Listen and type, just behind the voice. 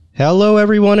Hello,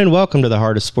 everyone, and welcome to the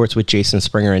Heart of Sports with Jason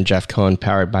Springer and Jeff Cohen,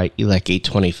 powered by ELEC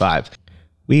 825.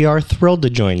 We are thrilled to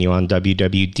join you on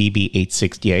WWDB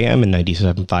 860 AM and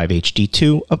 97.5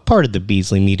 HD2, a part of the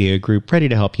Beasley Media Group, ready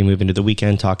to help you move into the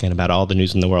weekend talking about all the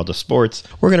news in the world of sports.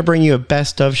 We're going to bring you a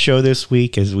best of show this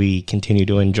week as we continue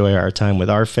to enjoy our time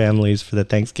with our families for the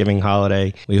Thanksgiving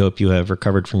holiday. We hope you have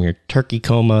recovered from your turkey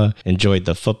coma, enjoyed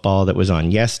the football that was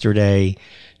on yesterday,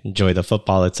 enjoy the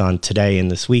football that's on today and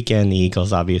this weekend. The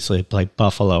Eagles obviously play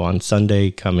Buffalo on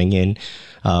Sunday, coming in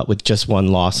with just one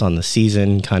loss on the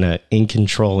season, kind of in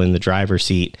control in the driver's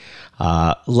seat.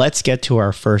 Let's get to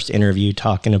our first interview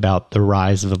talking about the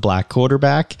rise of a black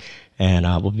quarterback, and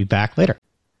we'll be back later.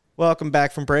 Welcome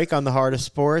back from break on the Heart of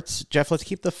Sports. Jeff, let's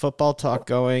keep the football talk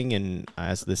going, and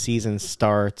as the season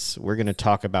starts, we're going to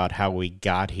talk about how we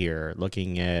got here,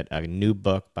 looking at a new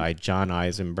book by John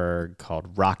Eisenberg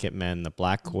called Rocket Men, the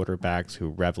Black Quarterbacks Who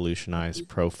Revolutionized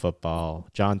Pro Football.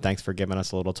 John, thanks for giving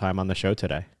us a little time on the show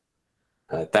today.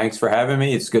 Thanks for having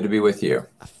me. It's good to be with you.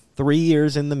 3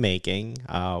 years in the making.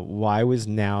 Why was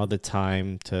now the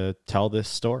time to tell this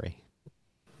story?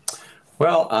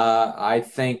 Well, I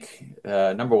think,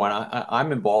 number one,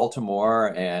 I'm in Baltimore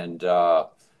and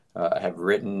have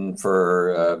written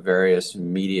for various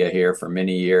media here for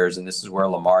many years. And this is where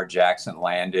Lamar Jackson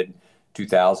landed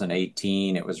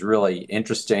 2018. It was really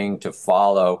interesting to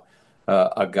follow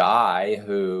a guy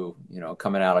who,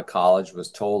 coming out of college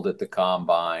was told at the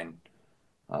combine,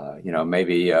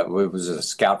 maybe it was a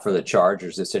scout for the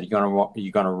Chargers that said,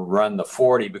 you're gonna run the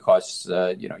 40 because,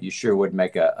 you sure would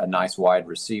make a nice wide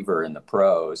receiver in the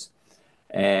pros.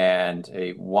 And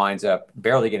he winds up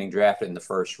barely getting drafted in the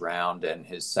first round. And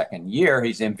his second year,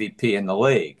 he's MVP in the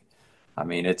league. I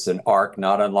mean, it's an arc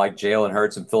not unlike Jalen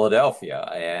Hurts in Philadelphia.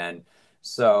 And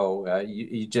so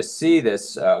you just see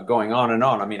this going on and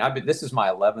on. I mean, this is my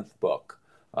 11th book.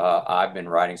 I've been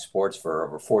writing sports for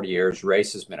over 40 years.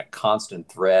 Race has been a constant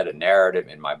thread, a narrative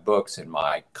in my books, in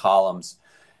my columns.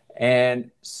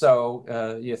 And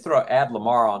so you add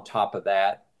Lamar on top of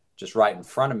that, just right in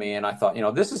front of me. And I thought,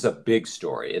 this is a big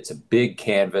story. It's a big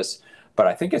canvas. But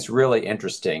I think it's really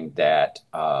interesting that,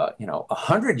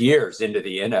 100 years into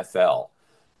the NFL,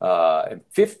 and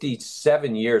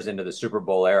 57 years into the Super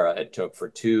Bowl era, it took for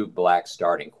two black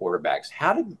starting quarterbacks.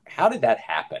 How did that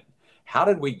happen? How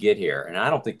did we get here? And I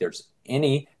don't think there's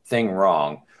anything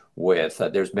wrong with,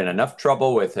 there's been enough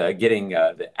trouble with getting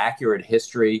the accurate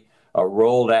history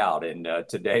rolled out in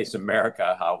today's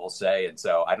America, I will say. And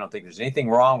so I don't think there's anything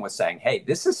wrong with saying, hey,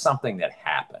 this is something that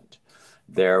happened.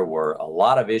 There were a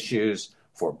lot of issues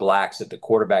for blacks at the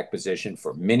quarterback position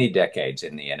for many decades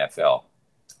in the NFL.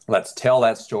 Let's tell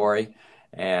that story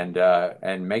and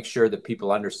make sure that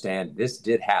people understand this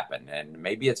did happen. And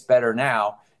maybe it's better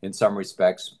now in some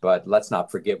respects, but let's not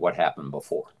forget what happened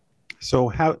before. So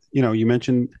how, you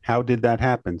mentioned how did that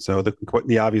happen? So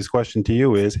the obvious question to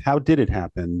you is, how did it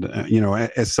happen?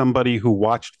 As somebody who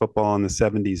watched football in the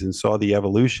 70s and saw the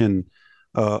evolution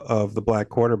of the black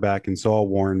quarterback and saw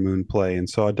Warren Moon play and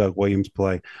saw Doug Williams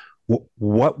play,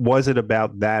 what was it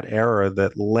about that era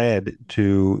that led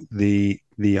to the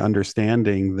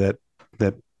understanding that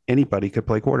anybody could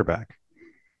play quarterback?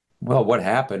 Well, what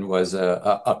happened was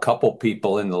a couple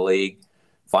people in the league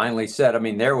finally said,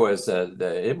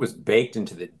 it was baked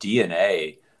into the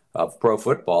DNA of pro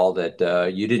football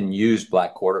that you didn't use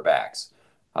black quarterbacks.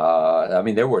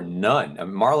 There were none.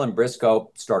 Marlon Briscoe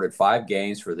started 5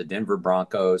 games for the Denver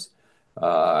Broncos,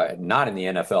 not in the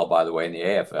NFL, by the way, in the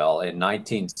AFL in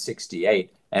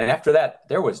 1968. And after that,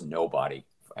 there was nobody.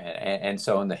 And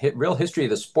so in the real history of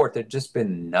the sport, there'd just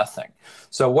been nothing.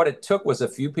 So what it took was a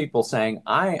few people saying,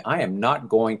 I am not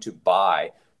going to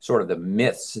buy sort of the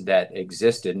myths that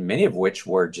existed, many of which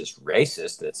were just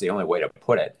racist. That's the only way to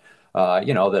put it.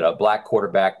 That a black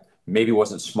quarterback maybe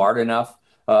wasn't smart enough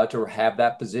to have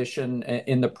that position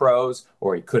in the pros,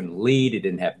 or he couldn't lead, he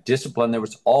didn't have discipline. There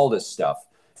was all this stuff.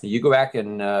 You go back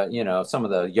and, some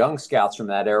of the young scouts from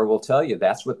that era will tell you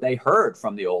that's what they heard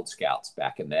from the old scouts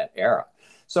back in that era.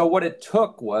 So what it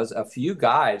took was a few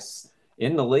guys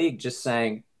in the league just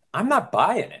saying, I'm not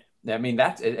buying it.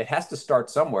 It has to start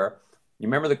somewhere. You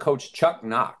remember the coach Chuck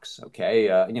Knox, okay?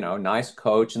 Nice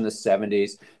coach in the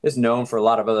 70s, is known for a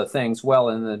lot of other things. Well,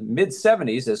 in the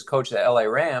mid-70s, as coach of the LA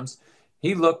Rams,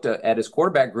 he looked at his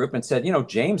quarterback group and said,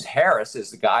 James Harris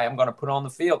is the guy I'm going to put on the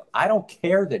field. I don't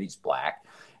care that he's black.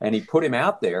 And he put him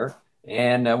out there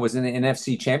and was in the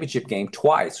NFC Championship game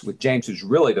twice with James, who's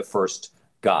really the first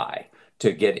guy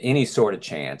to get any sort of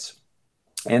chance.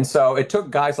 And so it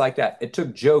took guys like that. It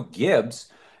took Joe Gibbs,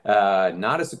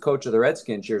 not as the coach of the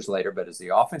Redskins years later, but as the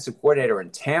offensive coordinator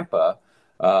in Tampa,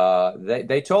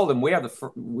 They told him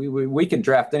we can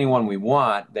draft anyone we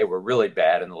want. They were really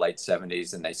bad in the late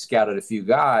 70s, and they scouted a few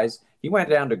guys. He went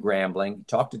down to Grambling,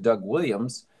 talked to Doug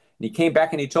Williams, and he came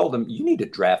back and he told him, "You need to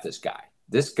draft this guy.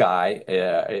 This guy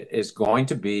is going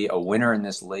to be a winner in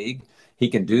this league. He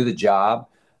can do the job.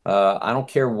 I don't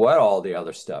care what all the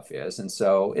other stuff is." And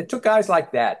so it took guys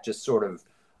like that just sort of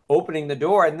opening the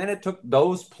door, and then it took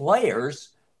those players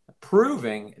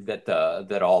proving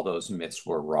that all those myths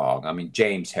were wrong. I mean,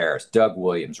 James Harris, Doug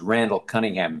Williams, Randall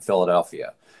Cunningham in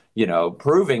Philadelphia,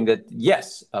 proving that,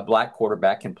 yes, a black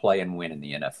quarterback can play and win in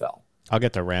the NFL. I'll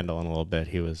get to Randall in a little bit.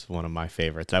 He was one of my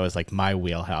favorites. That was like my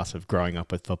wheelhouse of growing up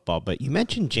with football. But you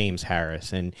mentioned James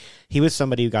Harris, and he was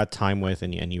somebody you got time with,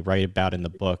 and you write about in the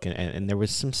book. And there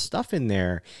was some stuff in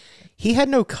there. He had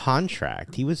no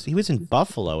contract. He was in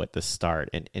Buffalo at the start,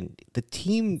 and the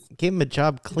team gave him a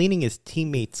job cleaning his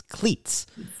teammates' cleats.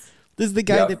 This is the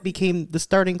guy that became the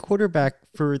starting quarterback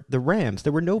for the Rams.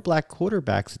 There were no black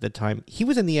quarterbacks at the time. He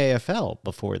was in the AFL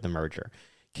before the merger.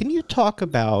 Can you talk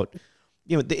about...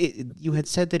 you had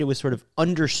said that it was sort of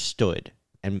understood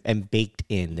and baked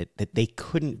in that they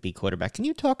couldn't be quarterback. Can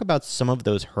you talk about some of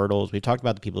those hurdles? We talked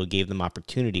about the people who gave them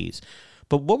opportunities,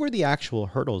 but what were the actual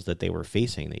hurdles that they were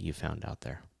facing that you found out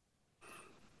there?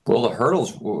 Well, the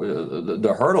hurdles,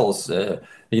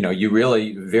 you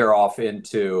really veer off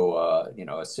into,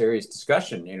 a serious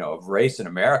discussion, of race in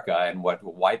America and what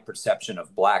white perception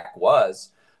of black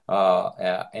was.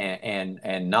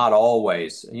 And not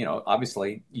always,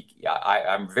 obviously,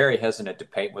 I'm very hesitant to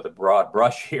paint with a broad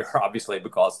brush here, obviously,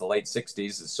 because the late 60s,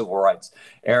 the civil rights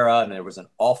era, and there was an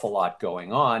awful lot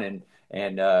going on.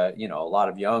 And a lot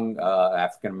of young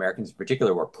African Americans in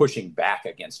particular were pushing back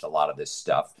against a lot of this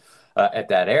stuff at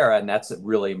that era. And that's a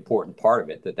really important part of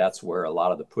it, that's where a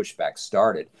lot of the pushback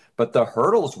started. But the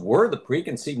hurdles were the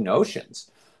preconceived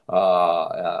notions,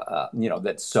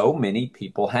 that so many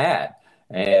people had.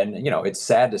 And, it's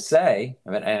sad to say,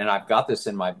 and I've got this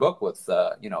in my book with,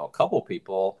 a couple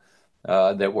people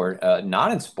that were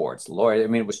not in sports. Lloyd,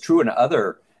 it was true in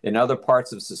other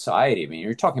parts of society.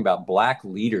 You're talking about black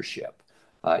leadership.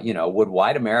 Would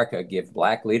white America give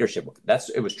black leadership?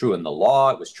 It was true in the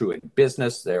law. It was true in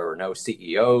business. There were no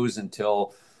CEOs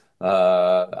until,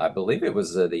 I believe it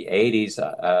was the 80s,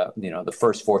 the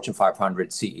first Fortune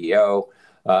 500 CEO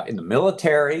in the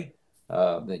military.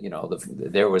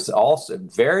 There was also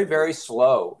very, very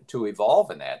slow to evolve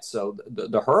in that. So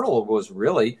the hurdle was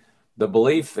really the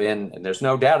belief in, and there's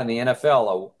no doubt in the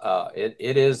NFL,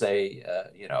 it is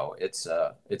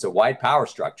it's a white power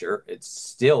structure. It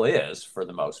still is for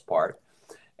the most part.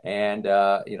 And,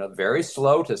 very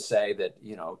slow to say that,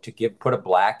 put a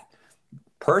black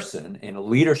person in a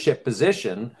leadership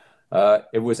position,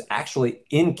 it was actually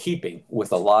in keeping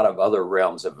with a lot of other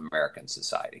realms of American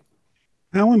society.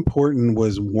 How important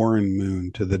was Warren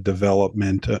Moon to the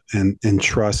development and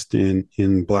trust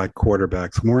in black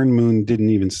quarterbacks? Warren Moon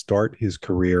didn't even start his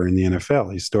career in the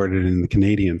NFL. He started in the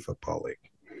Canadian Football League.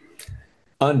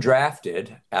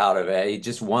 Undrafted he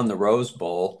just won the Rose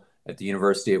Bowl at the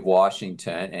University of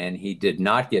Washington, and he did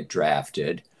not get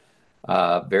drafted.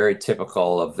 Very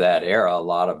typical of that era. A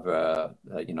lot of,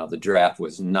 the draft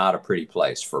was not a pretty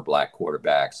place for black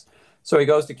quarterbacks. So he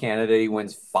goes to Canada. He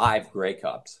wins 5 Grey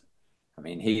Cups.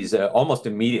 He's almost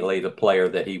immediately the player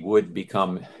that he would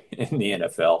become in the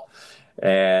NFL,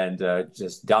 and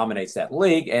just dominates that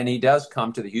league. And he does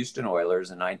come to the Houston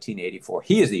Oilers in 1984.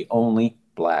 He is the only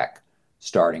black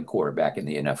starting quarterback in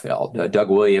the NFL. Doug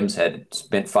Williams had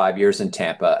spent 5 years in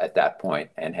Tampa at that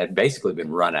point and had basically been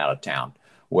run out of town,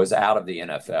 was out of the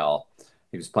NFL.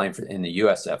 He was playing in the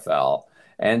USFL.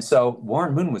 And so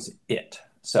Warren Moon was it.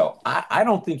 So I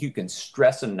don't think you can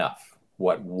stress enough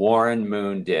what Warren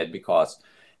Moon did, because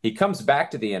he comes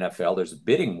back to the NFL. There's a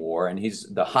bidding war, and he's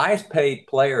the highest paid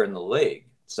player in the league.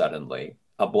 Suddenly,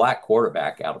 a black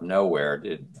quarterback out of nowhere.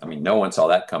 No one saw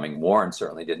that coming. Warren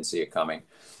certainly didn't see it coming.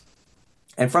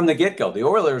 And from the get-go, the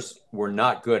Oilers were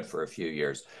not good for a few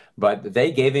years, but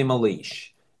they gave him a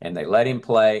leash and they let him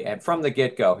play. And from the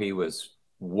get-go, he was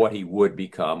what he would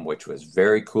become, which was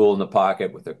very cool in the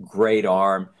pocket with a great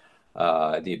arm,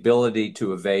 the ability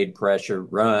to evade pressure,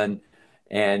 run,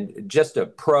 and just a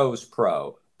pro's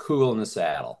pro, cool in the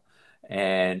saddle.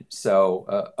 And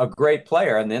so a great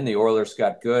player. And then the Oilers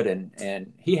got good,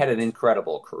 and he had an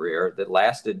incredible career that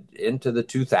lasted into the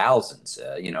 2000s,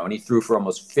 and he threw for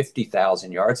almost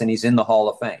 50,000 yards, and he's in the Hall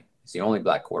of Fame. He's the only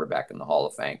black quarterback in the Hall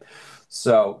of Fame.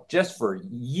 So just for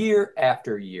year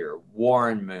after year,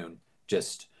 Warren Moon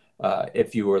just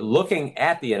if you were looking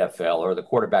at the NFL or the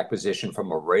quarterback position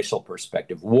from a racial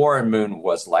perspective, Warren Moon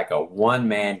was like a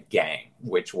one-man gang,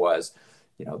 which was,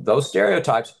 those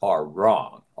stereotyps are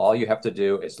wrong. All you have to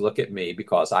do is look at me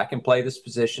because I can play this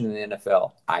position in the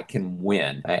NFL. I can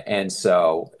win. And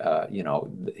so,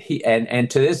 and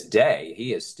to this day,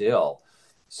 he is still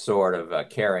sort of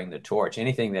carrying the torch.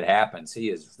 Anything that happens, he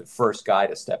is the first guy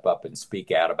to step up and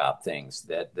speak out about things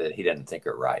that he didn't think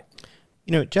are right.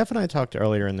 Jeff and I talked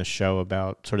earlier in the show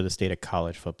about sort of the state of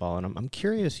college football, and I'm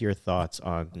curious your thoughts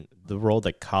on the role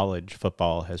that college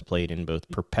football has played in both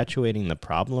perpetuating the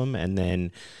problem and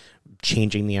then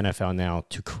changing the NFL now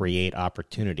to create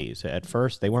opportunities. At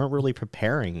first, they weren't really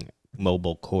preparing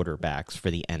mobile quarterbacks for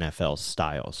the NFL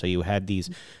style. So you had these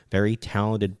very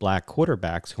talented black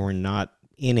quarterbacks who are not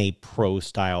in a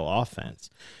pro-style offense.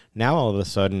 Now, all of a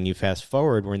sudden, you fast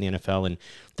forward, we're in the NFL, and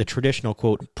the traditional,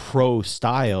 quote, pro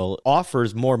style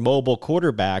offers more mobile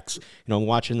quarterbacks.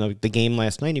 Watching the game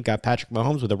last night, you've got Patrick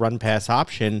Mahomes with a run-pass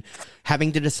option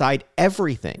having to decide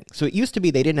everything. So it used to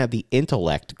be they didn't have the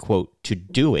intellect, quote, to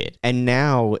do it. And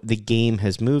now the game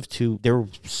has moved to they're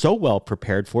so well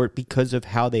prepared for it because of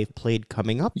how they've played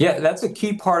coming up. Yeah, that's a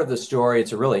key part of the story.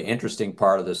 It's a really interesting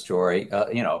part of the story.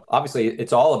 Obviously,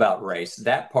 it's all about race.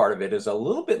 That part of it is a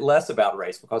little bit less about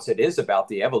race because it is about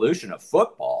the evolution of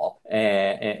football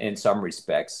in some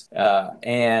respects.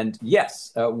 And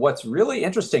yes, what's really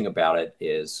interesting about it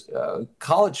is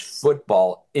college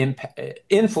football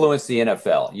influenced the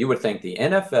NFL. You would think the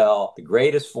NFL, the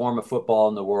greatest form of football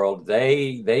in the world,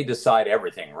 they decide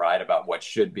everything, right, about what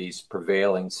should be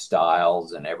prevailing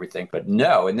styles and everything. But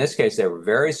no, in this case, they were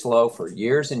very slow for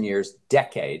years and years,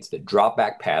 decades. The drop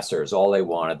back passer is all they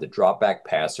wanted. The drop back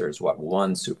passer is what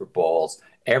won Super Bowls.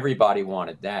 Everybody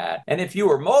wanted that. And if you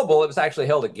were mobile, it was actually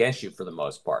held against you for the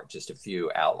most part, just a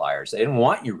few outliers. They didn't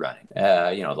want you running.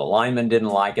 The linemen didn't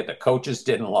like it. The coaches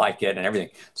didn't like it and everything.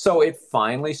 So it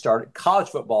finally started, college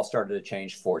football started to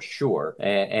change for sure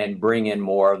and bring in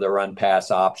more of the run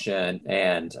pass option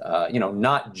and,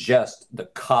 not just the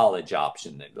college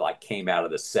option that came out of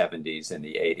the 70s and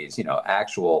the 80s,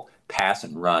 actual pass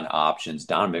and run options.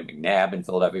 Donovan McNabb in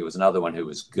Philadelphia was another one who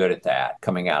was good at that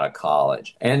coming out of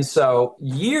college. And so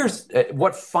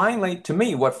what finally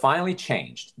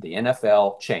changed, the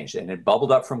NFL changed, and it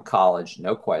bubbled up from college,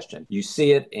 no question. You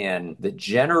see it in the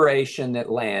generation that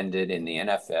landed in the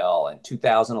NFL in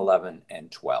 2011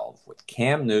 and 12 with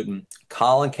Cam Newton,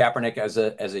 Colin Kaepernick as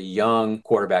a young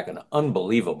quarterback, an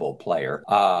unbelievable player,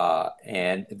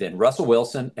 and then Russell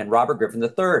Wilson and Robert Griffin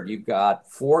III. You've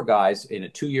got four guys in a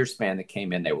 2-year span that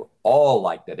came in. They were all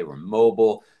like that. They were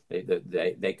mobile.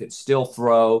 They could still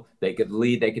throw. They could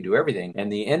lead. They could do everything.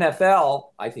 And the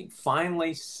NFL, I think,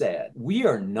 finally said, we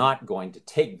are not going to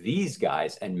take these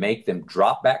guys and make them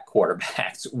drop back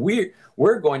quarterbacks.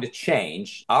 We're going to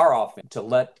change our offense to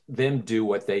let them do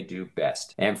what they do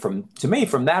best. And from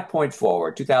that point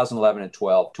forward, 2011 and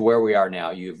 12 to where we are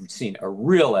now, you've seen a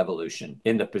real evolution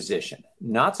in the position.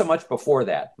 Not so much before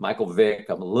that, Michael Vick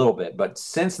a little bit, but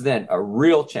since then, a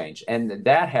real change. And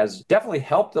that has definitely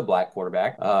helped the black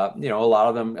quarterback. A lot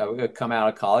of them come out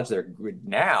of college. They're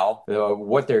now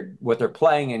what they're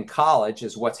playing in college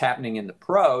is what's happening in the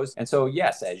pros. And so,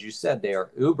 yes, as you said, they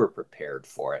are uber prepared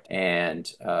for it.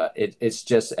 And it's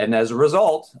just, and as a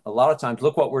result, a lot of times,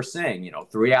 look what we're seeing.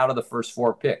 3 out of the first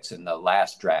 4 picks in the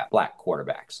last draft, black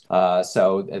quarterbacks.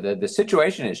 So the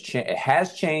situation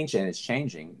has changed, and it's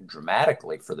changing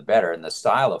dramatically for the better. And the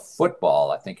style of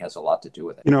football, I think, has a lot to do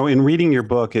with it. In reading your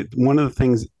book, one of the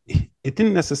things it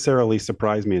didn't necessarily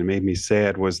surprise me and made me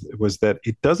sad was that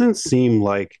it doesn't seem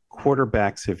like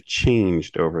quarterbacks have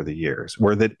changed over the years,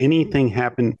 or that anything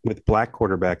happened with black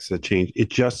quarterbacks that changed. It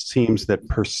just seems that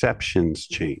perceptions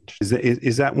change.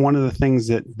 Is that one of the things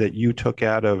that you took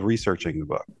out of researching the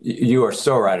book? You are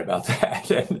so right about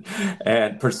that.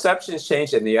 and perceptions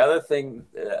changed. And the other thing,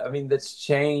 that's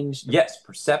changed. Yes,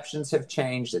 perceptions have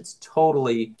changed. It's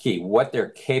totally key. What they're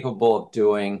capable of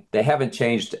doing, they haven't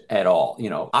changed at all.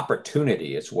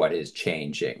 Opportunity is what is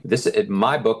changing.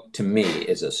 My book, to me,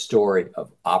 is a story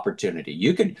of opportunity.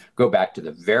 You could go back to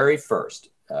the very first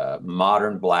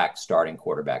modern black starting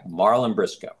quarterback, Marlon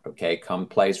Briscoe,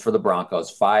 plays for the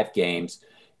Broncos, 5 games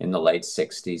in the late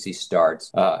 60s. He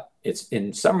starts. It's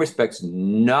in some respects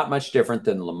not much different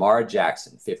than Lamar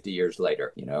Jackson 50 years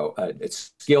later.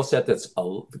 It's skill set that's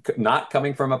not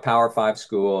coming from a Power 5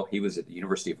 school. He was at the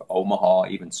University of Omaha,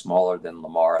 even smaller than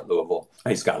Lamar at Louisville.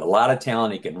 He's got a lot of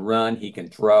talent. He can run. He can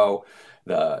throw.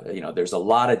 There's a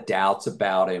lot of doubts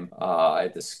about him.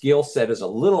 The skill set is a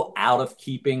little out of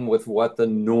keeping with what the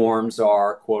norms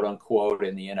are, quote unquote,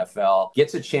 in the NFL.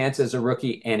 Gets a chance as a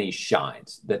rookie and he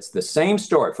shines. That's the same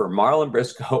story for Marlon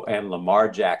Briscoe and Lamar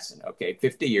Jackson.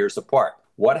 50 years apart.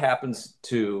 What happens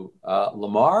to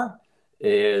Lamar?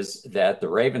 is that the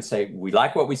Ravens say, we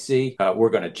like what we see. We're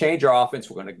going to change our offense.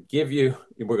 We're going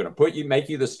to make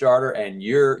you the starter, and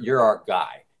you're our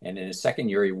guy. And in his second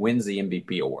year, he wins the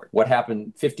MVP award. What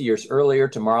happened 50 years earlier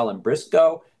to Marlon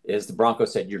Briscoe is the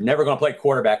Broncos said, you're never going to play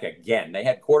quarterback again. They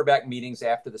had quarterback meetings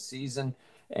after the season.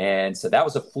 And so that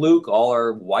was a fluke. All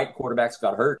our white quarterbacks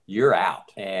got hurt. You're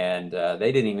out. And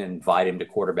they didn't even invite him to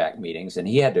quarterback meetings. And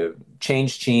he had to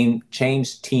change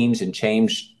teams and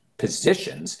change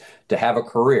positions to have a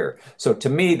career. So to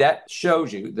me, that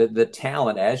shows you that the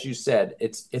talent, as you said,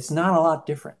 it's not a lot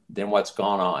different than what's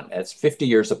gone on. It's 50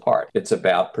 years apart. It's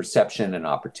about perception and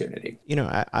opportunity. You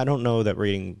know, I don't know that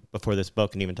reading before this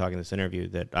book and even talking this interview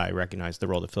that I recognize the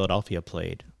role that Philadelphia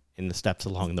played in the steps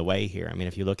along the way here. I mean,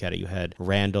 if you look at it, you had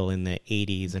Randall in the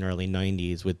 80s and early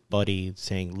 90s with Buddy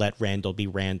saying, let Randall be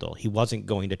Randall. He wasn't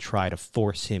going to try to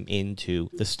force him into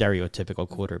the stereotypical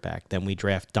quarterback. Then we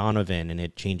draft Donovan, and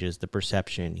it changes the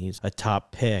perception. He's a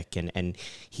top pick, and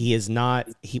he is not,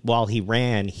 while he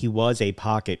ran, he was a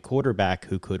pocket quarterback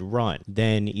who could run.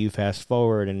 Then you fast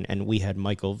forward, and we had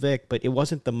Michael Vick, but it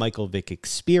wasn't the Michael Vick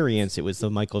experience. It was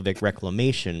the Michael Vick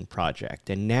reclamation project.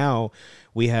 And now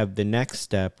we have the next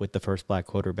step with the first black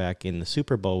quarterback in the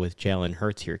Super Bowl with Jalen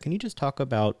Hurts here. Can you just talk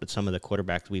about some of the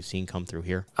quarterbacks we've seen come through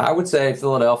here? I would say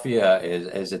Philadelphia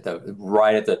is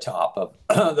right at the top of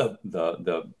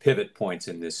the pivot points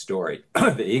in this story.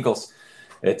 The Eagles,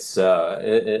 it's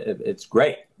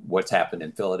great what's happened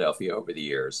in Philadelphia over the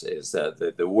years is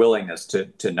the willingness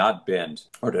to not bend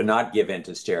or to not give in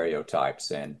to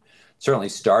stereotypes, and certainly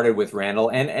started with Randall.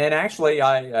 And actually,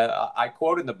 I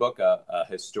quote in the book a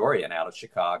historian out of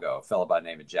Chicago, a fellow by the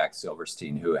name of Jack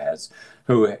Silverstein, who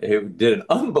did an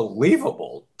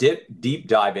unbelievable deep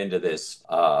dive into this,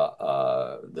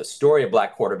 the story of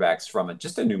black quarterbacks from the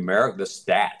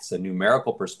stats, a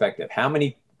numerical perspective.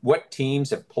 What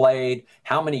teams have played,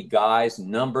 how many guys,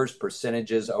 numbers,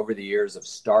 percentages over the years of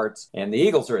starts, and the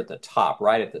Eagles are at the top,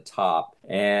 right at the top.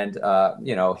 And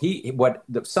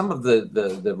some of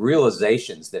the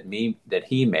realizations that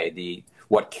he made,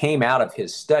 what came out of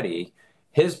his study,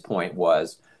 his point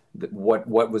was that what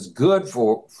was good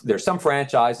for. There's some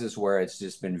franchises where it's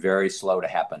just been very slow to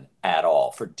happen at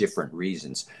all for different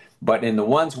reasons, but in the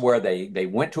ones where they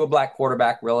went to a black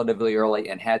quarterback relatively early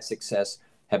and had success,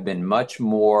 have been much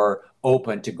more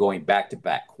open to going back to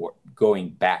black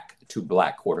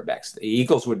quarterbacks. The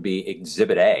Eagles would be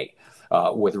Exhibit A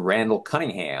with Randall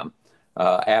Cunningham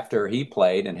after he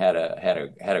played and had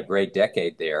a great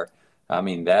decade there. I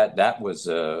mean that was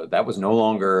no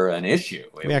longer an issue.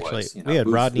 We had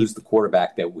Rodney, who's the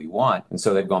quarterback that we want, and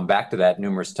so they've gone back to that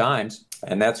numerous times,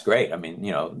 and that's great. I mean,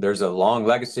 there's a long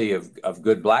legacy of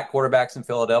good black quarterbacks in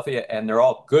Philadelphia, and they're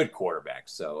all good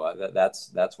quarterbacks. So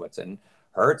that's what's in.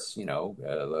 Hurts,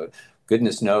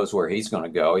 goodness knows where he's going to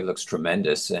go. He looks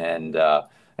tremendous. And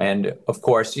of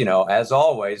course, as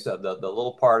always, the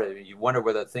little part of it, you wonder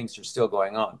whether things are still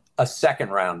going on. A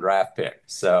second-round draft pick.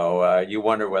 So you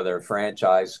wonder whether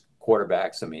franchise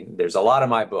quarterbacks, I mean, there's a lot in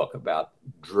my book about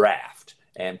draft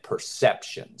and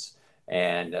perceptions.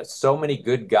 And so many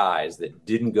good guys that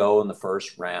didn't go in the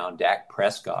first round. Dak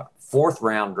Prescott,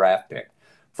 fourth-round draft pick,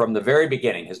 from the very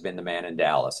beginning has been the man in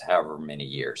Dallas, however many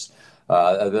years.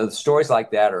 The stories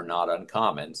like that are not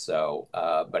uncommon. So,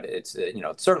 but it's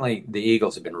certainly the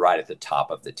Eagles have been right at the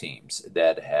top of the teams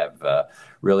that have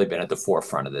really been at the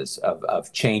forefront of this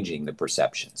of changing the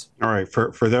perceptions. All right,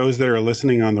 for those that are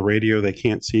listening on the radio, they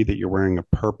can't see that you're wearing a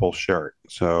purple shirt.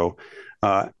 So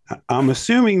I'm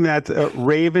assuming that's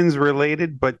Ravens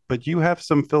related, but you have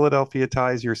some Philadelphia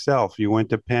ties yourself. You went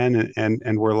to Penn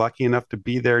and were lucky enough to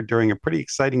be there during a pretty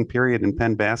exciting period in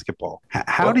Penn basketball.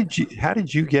 How did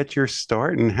you get your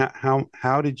start, and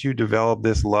how did you develop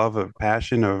this love of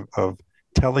passion of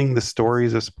telling the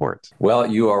stories of sports? Well,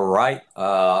 you are right.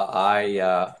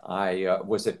 I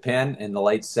was at Penn in the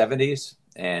late 70s,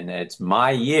 and it's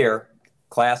my year.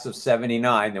 Class of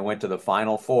 79 that went to the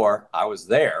Final Four. I was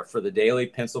there for the Daily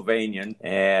Pennsylvanian,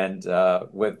 and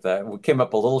we came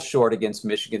up a little short against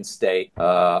Michigan State,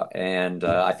 and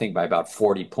I think by about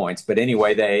 40 points. But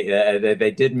anyway,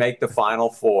 they did make the Final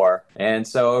Four, and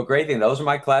so a great thing. Those are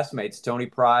my classmates, Tony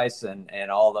Price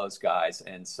and all those guys,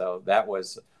 and so that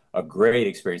was a great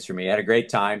experience for me. I had a great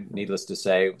time, needless to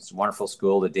say. It was a wonderful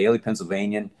school, the Daily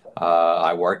Pennsylvanian.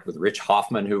 I worked with Rich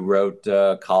Hoffman, who wrote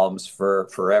columns for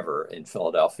forever in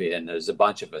Philadelphia, and there's a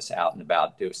bunch of us out and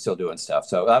about still doing stuff.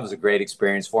 So that was a great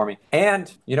experience for me.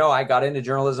 And, I got into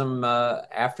journalism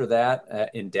after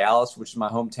that in Dallas, which is my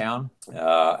hometown.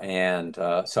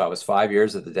 So I was 5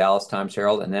 years at the Dallas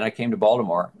Times-Herald, and then I came to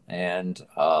Baltimore, and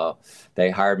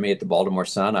they hired me at the Baltimore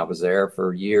Sun. I was there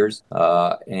for years,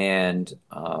 for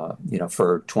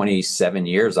 27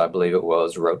 years, I believe it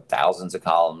was, wrote thousands of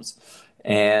columns.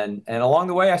 And along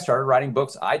the way, I started writing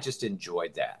books. I just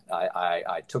enjoyed that.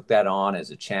 I took that on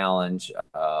as a challenge.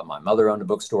 My mother owned a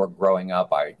bookstore growing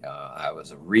up. I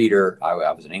was a reader.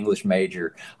 I was an English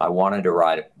major. I wanted to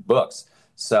write books.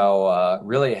 So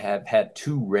really have had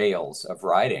two rails of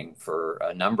writing for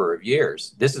a number of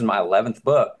years. This is my 11th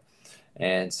book.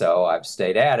 And so I've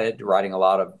stayed at it, writing a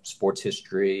lot of sports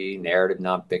history, narrative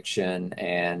nonfiction,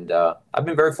 and I've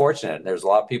been very fortunate. There's a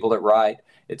lot of people that write.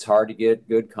 It's hard to get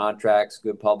good contracts,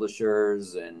 good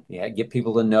publishers, and get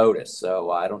people to notice.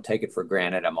 So I don't take it for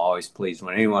granted. I'm always pleased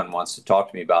when anyone wants to talk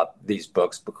to me about these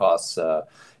books because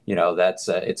that's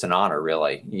it's an honor,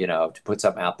 really, to put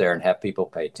something out there and have people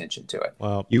pay attention to it.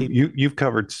 Well, you've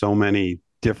covered so many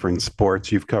different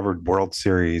sports. You've covered World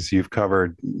Series. You've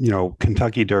covered,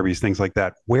 Kentucky Derbies, things like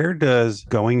that. Where does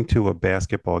going to a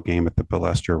basketball game at the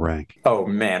Palestra rank? Oh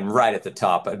man, right at the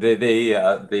top. The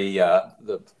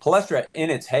Palestra in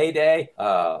its heyday.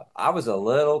 I was a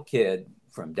little kid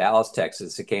from Dallas,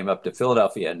 Texas. It came up to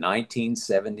Philadelphia in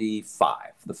 1975,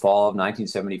 the fall of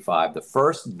 1975, the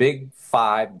first Big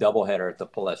Five doubleheader at the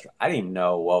Palestra. I didn't even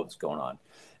know what was going on.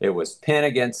 It was Penn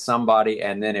against somebody,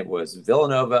 and then it was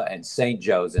Villanova and St.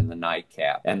 Joe's in the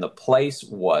nightcap. And the place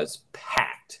was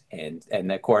packed. And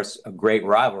of course, a great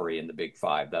rivalry in the Big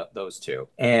Five, those two.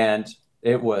 And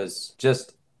it was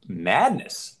just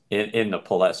madness in the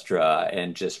Palestra,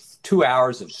 and just 2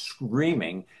 hours of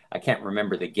screaming. I can't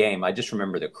remember the game. I just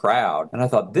remember the crowd. And I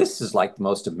thought, this is like the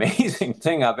most amazing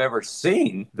thing I've ever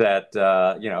seen. That,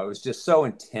 it was just so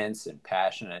intense and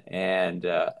passionate. And,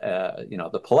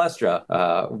 the Palestra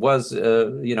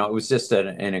it was just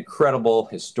an incredible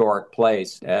historic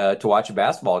place to watch a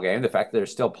basketball game. The fact that they're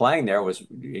still playing there was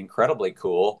incredibly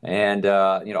cool. And,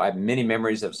 I have many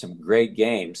memories of some great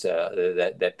games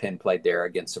that Penn played there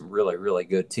against some really, really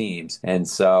good teams. And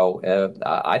so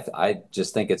I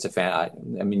just think it's a fan.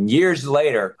 I mean, years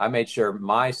later, I made sure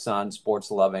my son,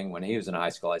 sports loving, when he was in high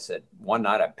school, I said, one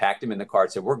night I packed him in the car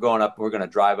and said, we're going to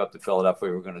drive up to Philadelphia.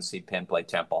 We're going to see Penn play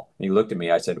Temple. And he looked at me.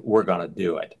 I said, we're going to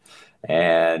do it.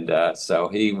 And so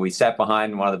we sat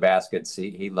behind one of the baskets.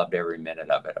 He loved every minute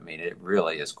of it. I mean, it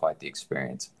really is quite the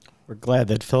experience. We're glad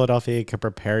that Philadelphia could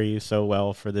prepare you so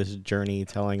well for this journey,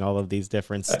 telling all of these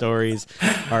different stories.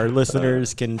 Our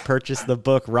listeners can purchase the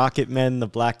book, Rocket Men, The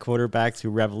Black Quarterbacks Who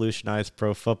Revolutionized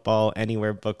Pro Football,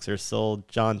 anywhere books are sold.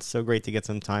 John, so great to get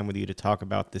some time with you to talk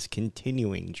about this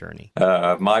continuing journey.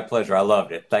 My pleasure. I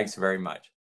loved it. Thanks very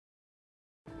much.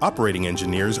 Operating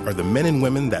engineers are the men and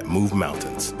women that move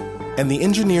mountains. And the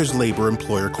Engineers Labor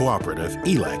Employer Cooperative,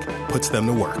 ELEC, puts them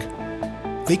to work.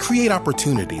 They create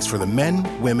opportunities for the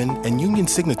men, women, and union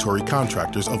signatory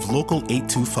contractors of Local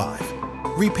 825,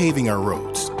 repaving our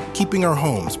roads, keeping our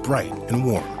homes bright and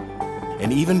warm,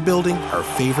 and even building our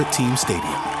favorite team stadium.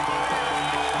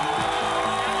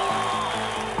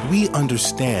 We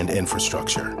understand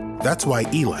infrastructure. That's why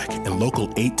ELEC and Local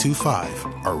 825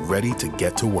 are ready to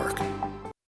get to work.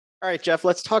 All right, Jeff,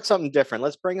 let's talk something different.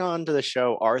 Let's bring on to the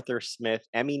show Arthur Smith,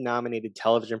 Emmy-nominated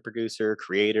television producer,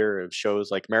 creator of shows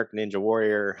like American Ninja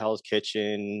Warrior, Hell's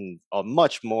Kitchen,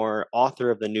 much more, author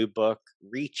of the new book,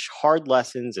 Reach, Hard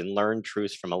Lessons and Learned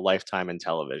Truths from a Lifetime in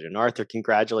Television. Arthur,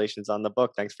 congratulations on the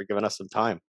book. Thanks for giving us some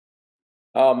time.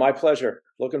 Oh, my pleasure.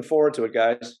 Looking forward to it,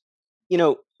 guys.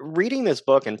 Reading this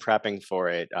book and prepping for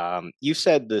it, you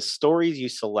said the stories you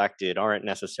selected aren't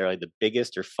necessarily the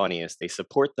biggest or funniest. They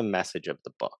support the message of the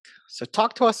book. So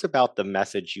talk to us about the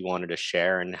message you wanted to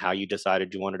share and how you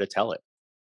decided you wanted to tell it.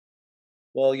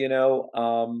 Well,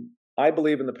 I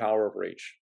believe in the power of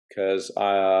reach because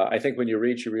I think when you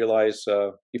reach, you realize,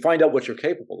 you find out what you're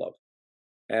capable of.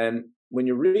 And when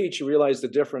you reach, you realize the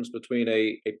difference between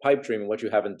a pipe dream and what you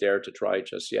haven't dared to try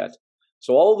just yet.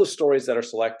 So all of the stories that are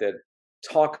selected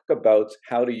talk about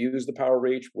how to use the power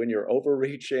reach when you're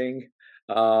overreaching,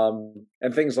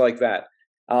 and things like that.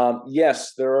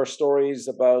 Yes, there are stories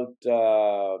about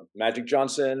Magic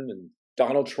Johnson and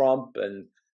Donald Trump and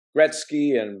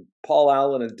Gretzky and Paul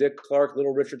Allen and Dick Clark,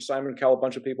 Little Richard, Simon Cowell, a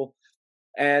bunch of people.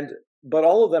 But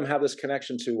all of them have this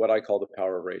connection to what I call the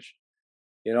power of reach.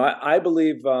 I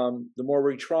believe the more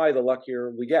we try, the luckier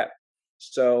we get.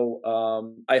 So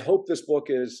I hope this book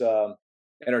is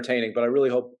entertaining, but I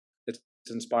really hope it's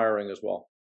inspiring as well.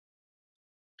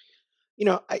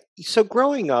 So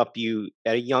growing up, you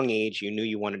at a young age, you knew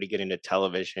you wanted to get into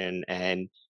television, and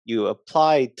you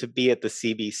applied to be at the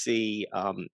CBC.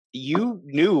 you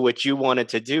knew what you wanted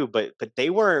to do, but they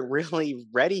weren't really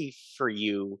ready for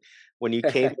you when you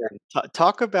came in.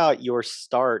 Talk about your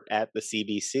start at the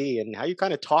CBC and how you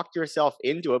kind of talked yourself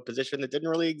into a position that didn't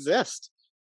really exist.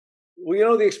 Well, you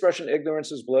know the expression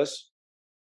 "ignorance is bliss."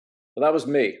 Well, that was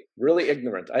me, really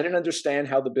ignorant. I didn't understand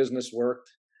how the business worked,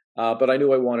 but I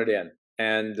knew I wanted in.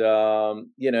 And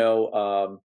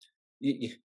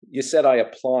you said I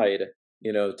applied,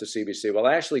 to CBC. Well,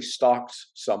 I actually stalked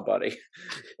somebody.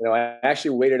 I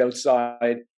actually waited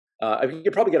outside. You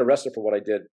could probably get arrested for what I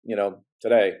did,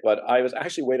 today. But I was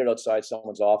actually waited outside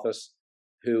someone's office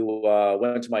who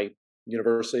went to my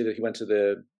university. That he went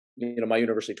to my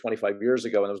university 25 years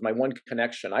ago, and it was my one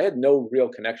connection. I had no real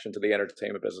connection to the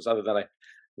entertainment business other than I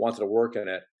wanted to work in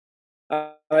it.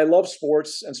 I love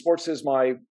sports, and sports is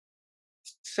my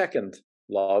second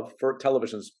love. For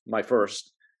television's my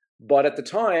first. But at the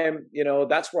time,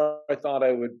 that's where I thought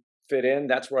I would fit in.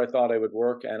 That's where I thought I would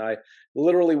work. And I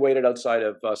literally waited outside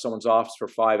of someone's office for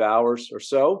 5 hours or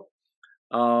so,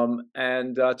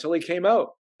 and till he came out.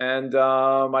 And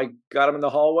I got him in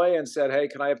the hallway and said, "Hey,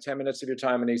 can I have 10 minutes of your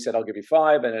time?" And he said, "I'll give you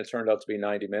 5." And it turned out to be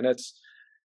 90 minutes.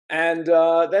 And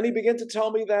then he began to tell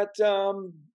me that,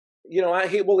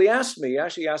 he asked me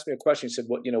a question. He said,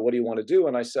 what do you want to do?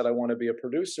 And I said, "I want to be a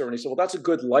producer." And he said, "Well, that's a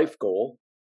good life goal.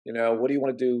 What do you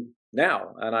want to do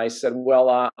now?" And I said,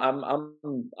 "Well,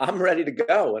 I'm ready to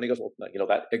go." And he goes, "Well,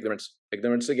 that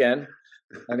ignorance again."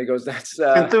 And he goes, "That's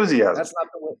enthusiasm. That's not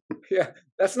the way. Yeah,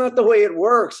 that's not the way it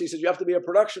works." He said, "You have to be a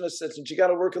production assistant. You got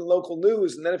to work in local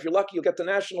news, and then if you're lucky, you'll get the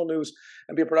national news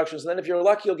and be a production assistant. And then if you're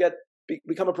lucky, you'll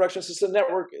become a production assistant,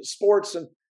 network sports." And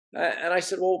I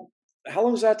said, "Well, how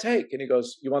long does that take?" And he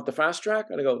goes, "You want the fast track?"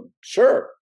 And I go, "Sure."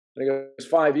 And he goes,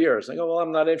 5 years. And I go, "Well,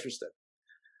 I'm not interested."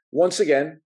 Once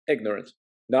again, ignorant,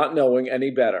 not knowing any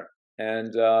better.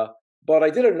 And but I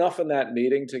did enough in that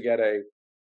meeting to get a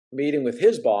meeting with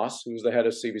his boss, who's the head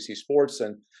of CBC Sports.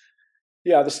 And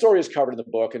yeah, the story is covered in the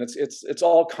book, and it's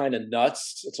all kind of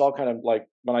nuts. It's all kind of like,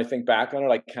 when I think back on it,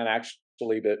 I can't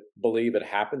actually believe it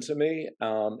happened to me.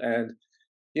 And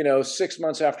 6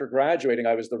 months after graduating,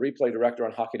 I was the replay director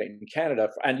on Hockey Night in Canada.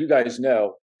 And you guys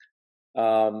know,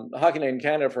 Hockey Night in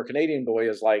Canada for a Canadian boy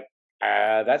is like,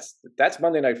 that's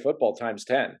Monday Night Football times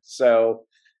 10. So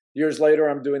years later,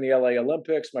 I'm doing the LA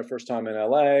Olympics, my first time in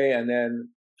LA. And then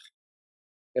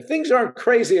if things aren't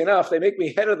crazy enough, they make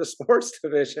me head of the sports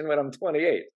division when I'm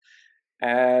 28.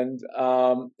 And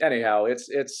anyhow, it's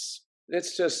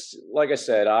just, like I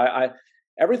said, I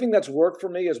everything that's worked for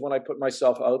me is when I put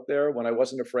myself out there, when I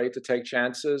wasn't afraid to take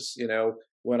chances,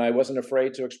 when I wasn't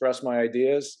afraid to express my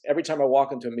ideas. Every time I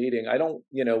walk into a meeting, I don't,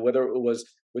 whether it was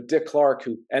with Dick Clark,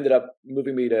 who ended up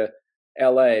moving me to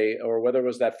LA, or whether it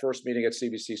was that first meeting at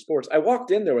CBC Sports, I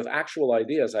walked in there with actual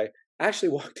ideas. I actually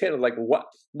walked in with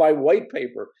my white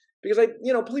paper, because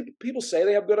people say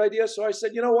they have good ideas. So I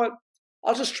said, "You know what?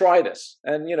 I'll just try this."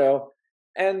 And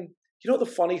the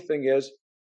funny thing is,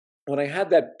 when I had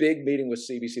that big meeting with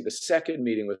CBC, the second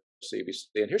meeting with CBC,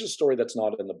 and here's a story that's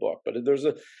not in the book, but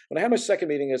when I had my second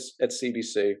meeting at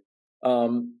CBC,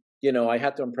 I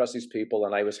had to impress these people,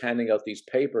 and I was handing out these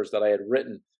papers that I had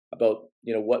written about,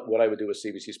 what I would do with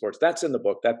CBC Sports. That's in the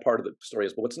book. That part of the story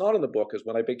is. But what's not in the book is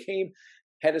when I became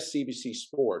head of CBC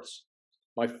Sports,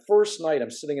 my first night, I'm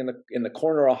sitting in the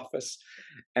corner office,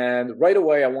 and right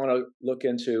away I want to look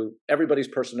into everybody's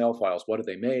personnel files. What do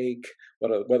they make?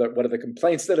 What are the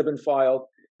complaints that have been filed?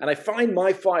 And I find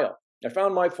my file. I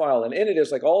found my file, and in it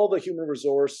is like all the human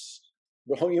resources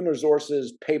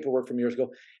paperwork from years ago,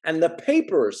 and the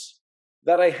papers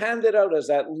that I handed out as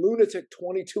that lunatic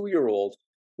 22-year-old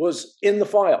was in the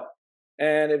file.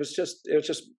 And it was just it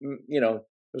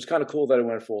was kind of cool that it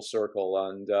went full circle.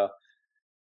 And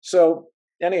so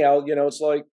anyhow, it's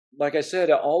like I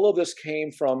said, all of this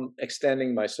came from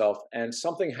extending myself, and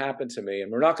something happened to me,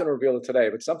 and we're not going to reveal it today,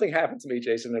 but something happened to me,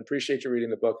 Jason, and I appreciate you reading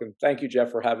the book. And thank you,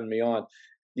 Jeff, for having me on.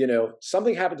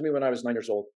 Something happened to me when I was 9 years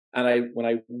old. And when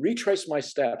I retraced my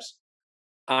steps,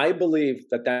 I believe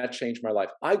that changed my life.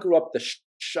 I grew up the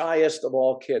shyest of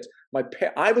all kids.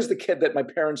 I was the kid that my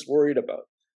parents worried about.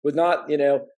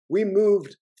 We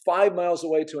moved 5 miles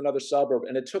away to another suburb,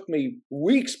 and it took me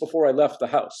weeks before I left the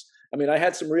house. I mean, I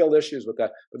had some real issues with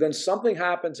that. But then something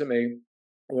happened to me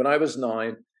when I was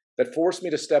 9 that forced me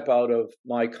to step out of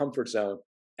my comfort zone.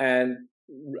 And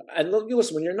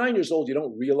listen, when you're 9 years old, you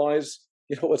don't realize,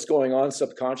 what's going on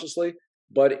subconsciously,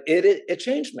 but it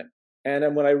changed me. And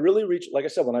then when I really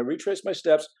when I retraced my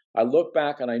steps, I look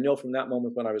back and I know from that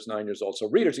moment when I was 9 years old. So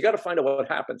readers, you got to find out what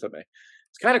happened to me.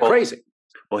 It's kind of crazy.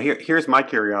 Well, here's my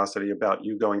curiosity about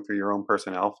you going through your own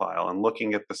personnel file and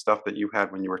looking at the stuff that you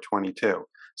had when you were 22.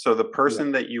 So the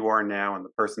person that you are now and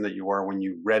the person that you are when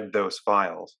you read those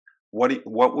files,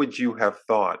 what would you have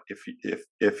thought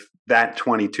if that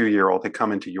 22-year-old had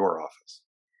come into your office?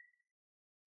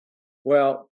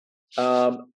 Well,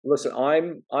 listen,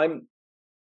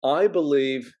 I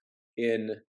believe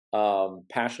in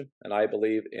passion, and I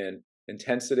believe in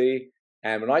intensity.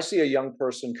 And when I see a young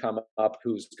person come up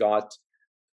who's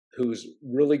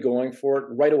really going for it,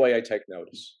 right away I take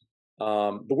notice.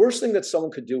 The worst thing that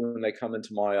someone could do when they come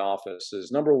into my office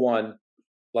is, number one,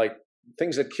 like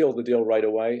things that kill the deal right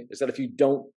away, is that if you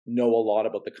don't know a lot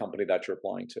about the company that you're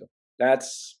applying to, that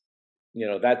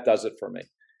does it for me.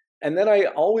 And then I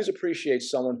always appreciate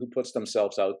someone who puts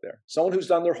themselves out there, someone who's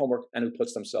done their homework and who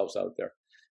puts themselves out there,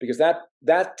 because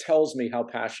that tells me how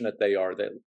passionate they are.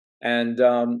 And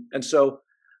so,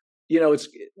 it's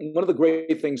one of the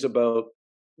great things about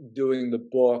doing the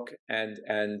book is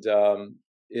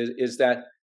that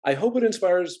I hope it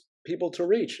inspires people to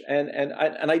reach. And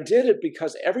I did it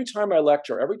because every time I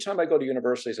lecture, every time I go to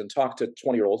universities and talk to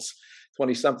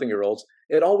 20-something-year-olds,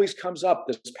 it always comes up,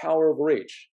 this power of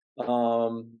reach.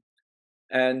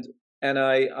 And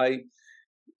I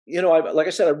like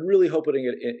I said, I really hope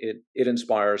it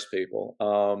inspires people.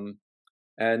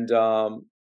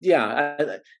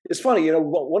 It's funny,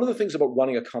 one of the things about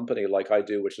running a company like I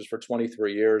do, which is for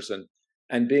 23 years,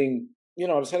 and being,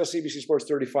 I was head of CBC Sports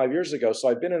 35 years ago, so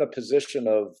I've been in a position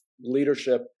of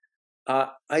leadership. I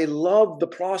love the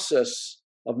process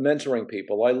of mentoring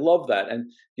people. I love that,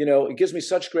 and it gives me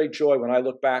such great joy when I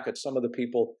look back at some of the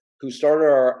people who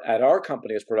started at our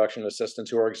company as production assistants,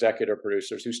 who are executive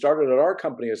producers, who started at our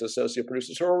company as associate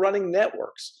producers, who are running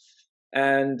networks.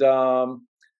 And, so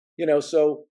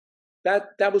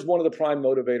that was one of the prime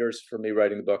motivators for me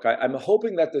writing the book. I'm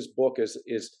hoping that this book is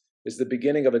the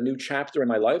beginning of a new chapter in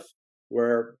my life,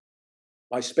 where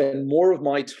I spend more of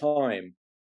my time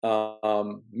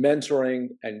mentoring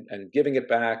and giving it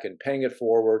back and paying it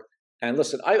forward. And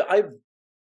listen, I've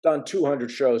done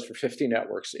 200 shows for 50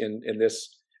 networks in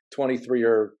this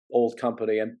 23-year-old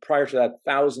company, and prior to that,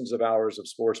 thousands of hours of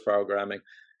sports programming.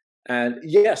 And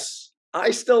yes,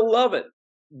 I still love it,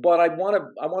 but I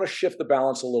want to shift the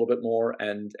balance a little bit more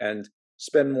and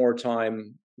spend more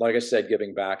time, like I said,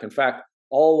 giving back. In fact,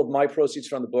 all of my proceeds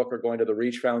from the book are going to the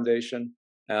Reach Foundation.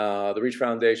 The Reach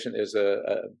Foundation is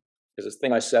a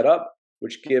thing I set up,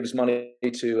 which gives money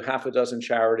to half a dozen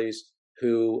charities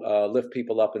who lift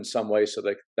people up in some way so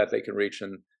that they can reach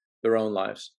in their own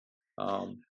lives.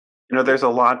 There's a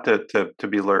lot to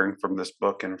be learned from this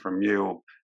book and from you.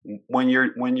 When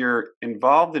you're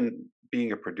involved in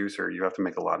being a producer, you have to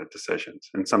make a lot of decisions,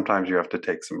 and sometimes you have to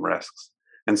take some risks.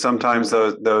 And sometimes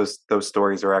those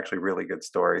stories are actually really good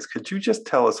stories. Could you just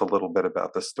tell us a little bit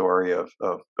about the story of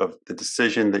the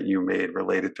decision that you made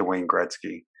related to Wayne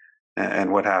Gretzky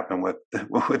and what happened with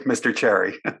Mr.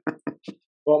 Cherry?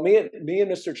 Well, me and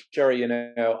Mr. Cherry,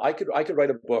 I could write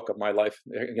a book of my life.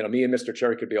 Me and Mr.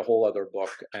 Cherry could be a whole other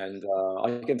book, and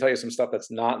I can tell you some stuff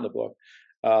that's not in the book,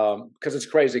 because it's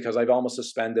crazy. Because I've almost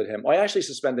suspended him. I actually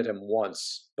suspended him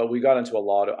once, but we got into a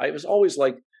lot of. I was always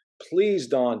like, "Please,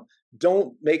 Don,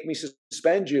 don't make me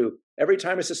suspend you. Every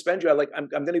time I suspend you, I'm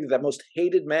going to be the most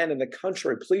hated man in the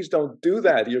country. Please don't do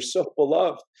that. You're so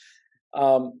beloved."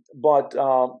 When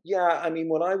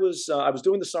I was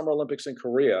doing the Summer Olympics in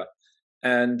Korea.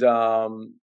 And I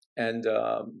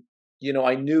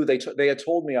knew they had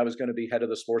told me I was going to be head of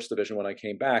the sports division when I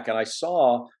came back. And I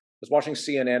was watching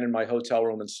CNN in my hotel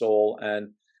room in Seoul,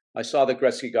 and I saw that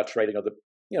Gretzky got traded, one of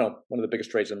the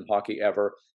biggest trades in hockey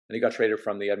ever. And he got traded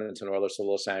from the Edmonton Oilers to the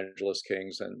Los Angeles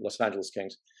Kings. And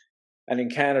in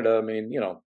Canada,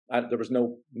 there was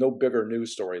no bigger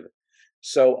news story.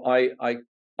 So I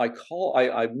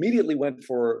immediately went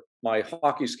for my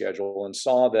hockey schedule and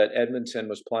saw that Edmonton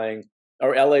was playing,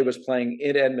 or LA was playing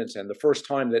in Edmonton, the first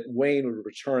time that Wayne would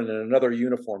return in another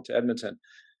uniform to Edmonton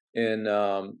in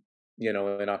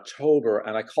October.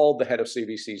 And I called the head of the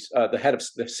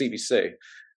CBC.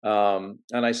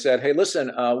 And I said, "Hey,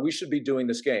 listen, we should be doing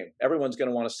this game. Everyone's going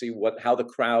to want to see how the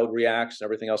crowd reacts and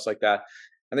everything else like that."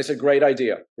 And they said, "Great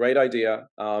idea. Great idea.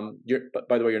 But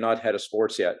by the way, you're not head of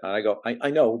sports yet." And I go,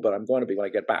 I know, but I'm going to be when I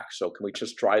get back. So can we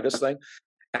just try this thing?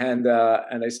 And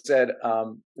they said,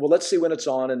 "Well, let's see when it's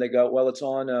on." And they go, "Well, it's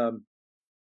on a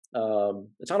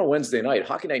Wednesday night.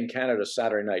 Hockey night in Canada is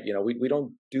Saturday night. We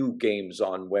don't do games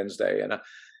on Wednesday." And I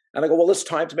go, "Well, it's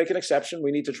time to make an exception.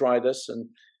 We need to try this." And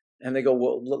they go,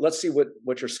 "Well, let's see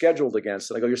what you're scheduled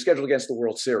against." And I go, "You're scheduled against the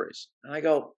World Series." And I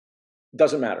go,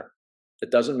 "Doesn't matter.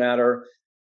 It doesn't matter.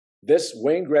 this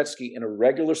Wayne Gretzky in a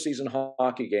regular season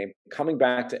hockey game coming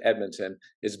back to Edmonton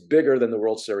is bigger than the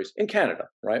World Series in Canada,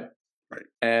 right? Right.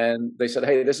 And they said,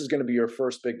 hey, this is going to be your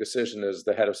first big decision as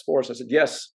the head of sports. I said,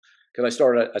 yes, because I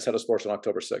started as head of sports on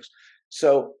October 6th.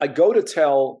 So I go to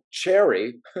tell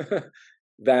Cherry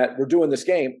that we're doing this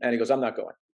game, and he goes, I'm not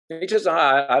going. He just,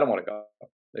 I don't want to go.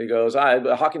 He goes,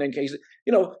 hockey night in Canada.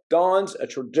 You know, Don's a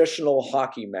traditional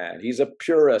hockey man. He's a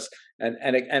purist,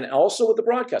 and also with the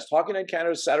broadcast, hockey night in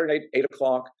Canada is Saturday night,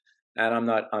 8:00, and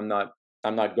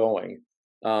I'm not going.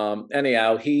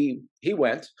 Anyhow, he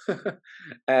went,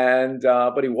 and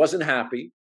but he wasn't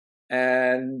happy.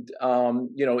 And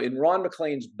you know, in Ron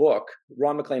MacLean's book,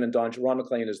 Ron MacLean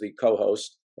is the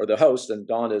co-host or the host, and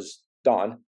Don is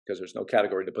Don because there's no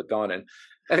category to put Don in.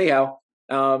 Anyhow.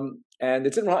 And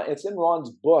it's in Ron's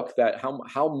book that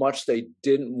how much they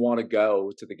didn't want to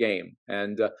go to the game,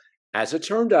 and as it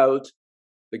turned out,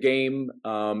 the game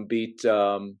beat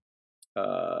the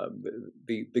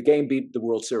game beat the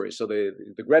World Series. So the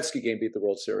Gretzky game beat the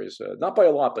World Series, not by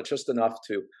a lot, but just enough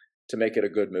to make it a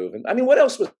good move. And I mean, what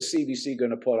else was CBC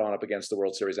going to put on up against the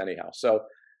World Series anyhow? So,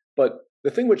 but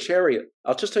the thing with Cherry,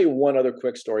 I'll just tell you one other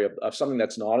quick story of something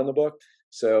that's not in the book.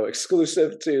 So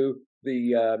exclusive to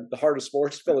the Heart of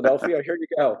Sports, Philadelphia. Here you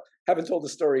go. Haven't told the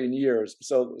story in years.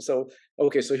 So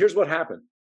okay. So here's what happened.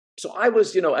 So I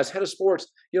was, you know, as head of sports,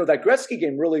 you know, that Gretzky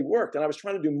game really worked, and I was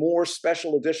trying to do more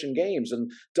special edition games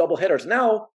and double headers.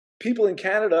 Now people in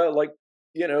Canada, like,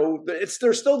 you know,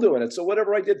 they're still doing it. So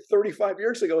whatever I did 35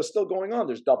 years ago is still going on.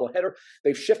 There's double header.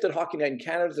 They've shifted hockey night in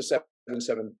Canada to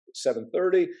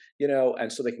 7:30, you know,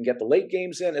 and so they can get the late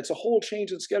games in. It's a whole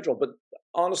change in schedule. But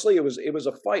honestly, it was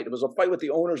a fight. It was a fight with the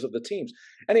owners of the teams.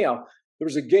 Anyhow, there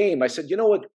was a game. I said, you know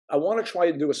what? I want to try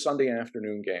and do a Sunday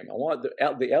afternoon game. I want the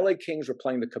LA Kings were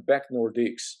playing the Quebec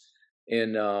Nordiques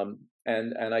in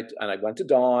and I went to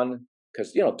Don,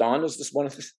 because, you know, Don is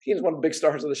he's one of the big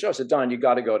stars of the show. I said, Don, you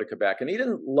got to go to Quebec. And he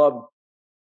didn't love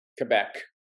Quebec,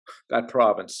 that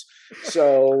province.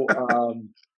 So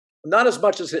not as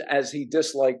much as he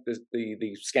disliked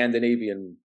the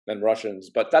Scandinavian and Russians,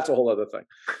 but that's a whole other thing.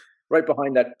 Right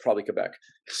behind that, probably Quebec.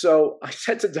 So I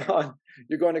said to Don,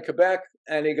 you're going to Quebec?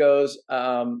 And he goes,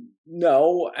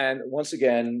 no. And once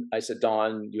again, I said,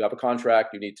 Don, you have a contract,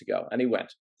 you need to go. And he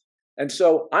went. And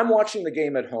so I'm watching the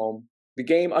game at home. The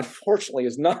game, unfortunately,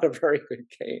 is not a very good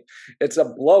game. It's a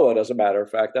blowout, as a matter of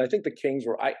fact. And I think the Kings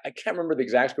were, I can't remember the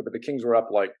exact score, but the Kings were up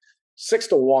like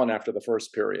 6-1 after the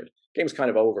first period. Game's kind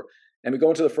of over. And we go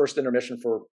into the first intermission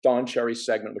for Don Cherry's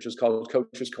segment, which is called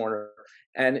Coach's Corner.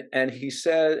 And he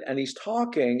said, and he's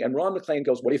talking, and Ron MacLean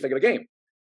goes, what do you think of the game?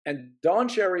 And Don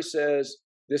Cherry says,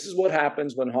 this is what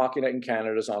happens when hockey night in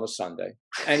Canada is on a Sunday.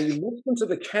 And he looks into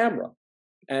the camera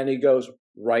and he goes,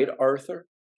 right, Arthur?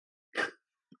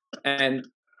 And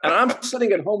I'm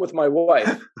sitting at home with my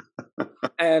wife,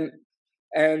 and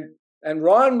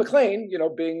Ron MacLean, you know,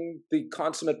 being the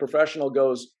consummate professional,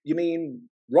 goes, you mean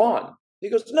Ron? He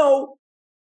goes, no,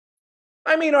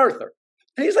 I mean Arthur.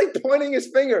 And he's like pointing his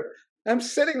finger. I'm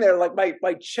sitting there like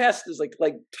my chest is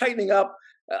like tightening up.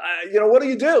 You know, what do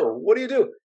you do? What do you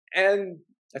do? And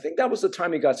I think that was the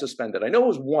time he got suspended. I know it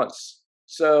was once.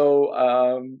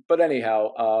 So, but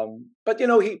anyhow, but you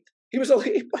know, he was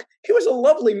a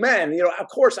lovely man. You know, of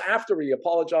course, after he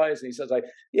apologized, and he says, I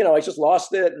just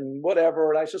lost it and whatever.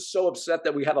 And I was just so upset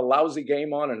that we had a lousy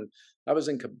game on, and I was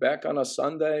in Quebec on a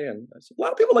Sunday. And I said, a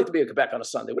lot of people like to be in Quebec on a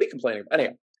Sunday. What are you complaining about?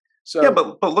 Anyway. So, yeah,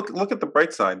 but look at the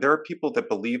bright side. There are people that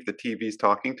believe the TV's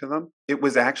talking to them. It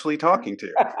was actually talking to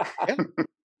you. Yeah.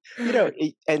 You know,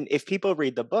 and if people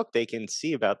read the book, they can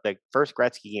see about the first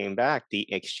Gretzky game back, the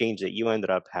exchange that you ended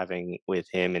up having with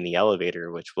him in the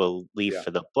elevator, which we'll leave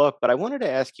for the book. But I wanted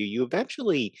to ask you,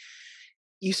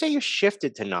 you say you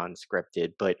shifted to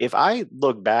non-scripted, but if I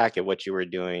look back at what you were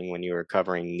doing when you were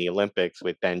covering the Olympics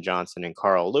with Ben Johnson and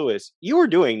Carl Lewis, you were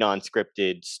doing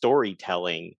non-scripted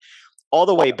storytelling all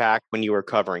the way back when you were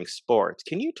covering sports.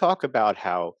 Can you talk about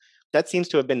how that seems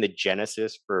to have been the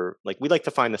genesis for, like, we like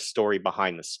to find the story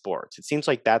behind the sports. It seems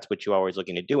like that's what you're always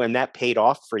looking to do. And that paid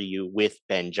off for you with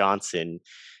Ben Johnson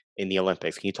in the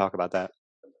Olympics. Can you talk about that?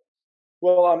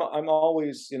 Well, I'm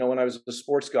always, you know, when I was a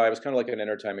sports guy, I was kind of like an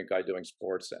entertainment guy doing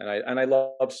sports, and I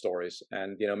love stories.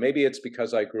 And, you know, maybe it's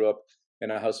because I grew up in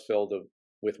a house filled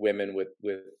with women with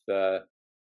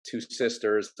two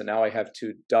sisters, and now I have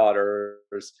two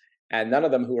daughters, and none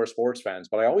of them who are sports fans,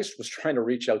 but I always was trying to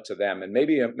reach out to them. And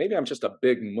maybe I'm just a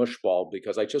big mushball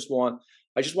because I just want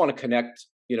to connect,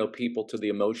 you know, people to the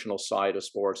emotional side of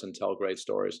sports and tell great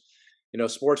stories. You know,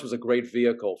 sports was a great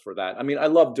vehicle for that. I mean, I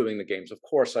love doing the games. Of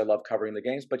course, I love covering the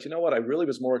games, but you know what? I really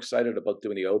was more excited about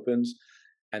doing the opens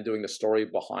and doing the story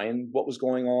behind what was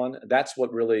going on. That's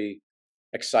what really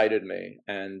excited me.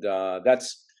 And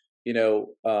that's,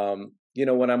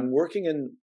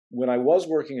 when I was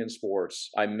working in sports,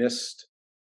 I missed,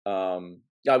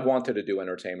 I wanted to do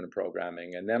entertainment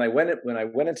programming. And then when I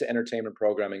went into entertainment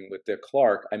programming with Dick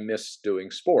Clark, I missed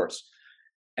doing sports.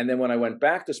 And then when I went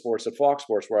back to sports at Fox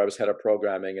Sports, where I was head of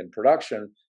programming and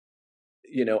production,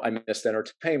 I missed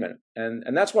entertainment.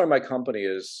 And that's why my company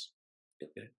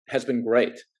has been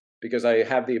great, because I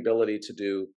have the ability to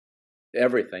do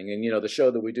everything. And, the show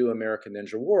that we do, American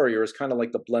Ninja Warrior, is kind of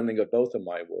like the blending of both of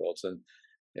my worlds. And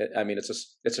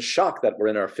it's a shock that we're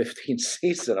in our 15th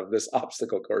season of this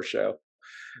obstacle course show.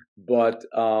 But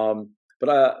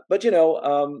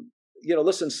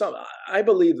listen, I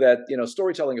believe that,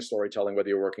 storytelling is storytelling, whether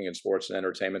you're working in sports and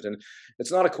entertainment. And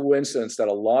it's not a coincidence that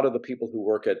a lot of the people who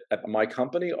work at my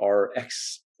company are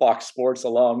ex-Fox Sports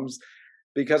alums,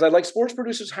 because sports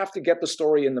producers have to get the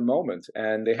story in the moment,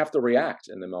 and they have to react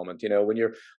in the moment. When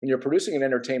you're producing an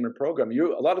entertainment program,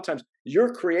 a lot of times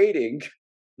you're creating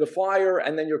the fire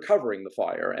and then you're covering the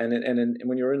fire. And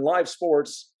when you're in live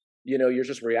sports, you're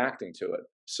just reacting to it.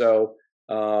 So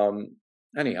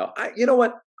anyhow, you know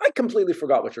what? I completely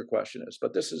forgot what your question is,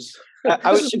 but this is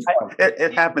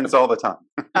it happens all the time.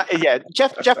 Yeah,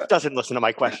 Jeff doesn't listen to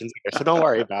my questions either, so don't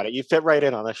worry about it. You fit right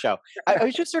in on the show. I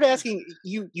was just sort of asking,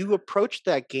 you approached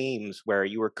that games where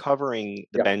you were covering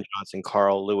the Ben Johnson,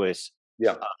 Carl Lewis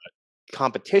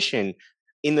competition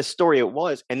in the story it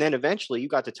was, and then eventually you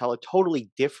got to tell a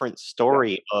totally different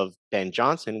story of Ben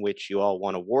Johnson, which you all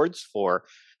won awards for.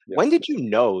 Yeah. When did you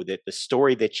know that the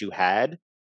story that you had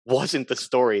wasn't the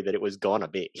story that it was gonna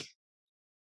be?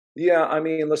 Yeah,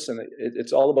 listen,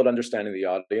 it's all about understanding the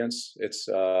audience.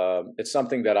 It's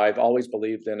something that I've always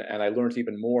believed in, and I learned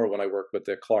even more when I worked with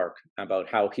Dick Clark about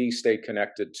how he stayed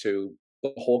connected to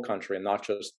the whole country and not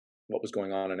just what was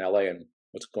going on in LA and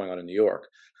what's going on in New York.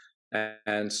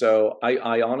 And so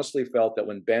I honestly felt that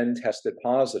when Ben tested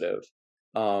positive,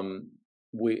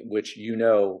 which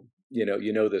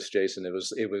this, Jason,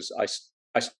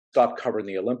 I stopped covering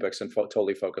the Olympics and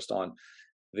totally focused on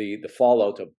the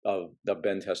fallout of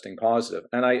Ben testing positive.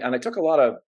 And I took a lot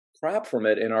of crap from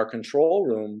it in our control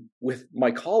room with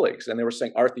my colleagues. And they were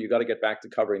saying, Arthur, you got to get back to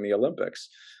covering the Olympics.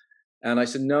 And I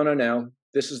said, no,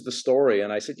 this is the story.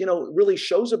 And I said, really,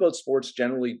 shows about sports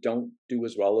generally don't do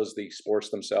as well as the sports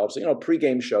themselves.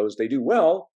 Pre-game shows, they do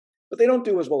well, but they don't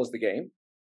do as well as the game.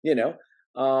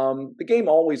 The game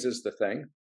always is the thing.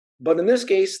 But in this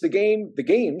case, the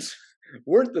games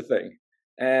weren't the thing.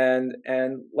 And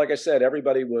like I said,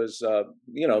 everybody was,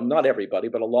 not everybody,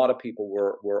 but a lot of people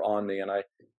were on me. And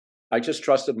I just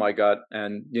trusted my gut.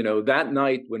 And, that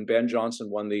night when Ben Johnson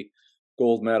won the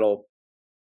gold medal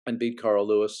and beat Carl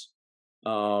Lewis,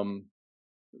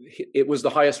 it was the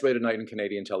highest rated night in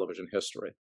Canadian television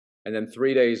history. And then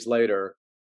 3 days later,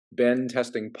 Ben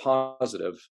testing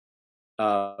positive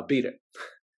beat it.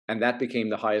 And that became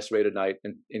the highest rated night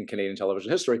in Canadian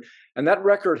television history. And that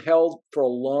record held for a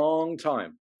long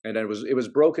time. And it was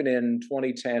broken in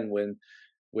 2010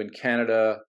 when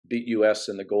Canada beat US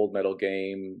in the gold medal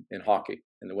game in hockey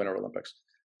in the Winter Olympics,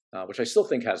 which I still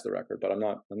think has the record, but I'm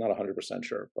not 100%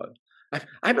 sure. But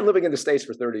I've been living in the States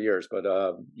for 30 years, but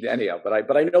anyhow, but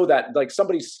I know that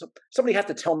somebody had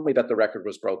to tell me that the record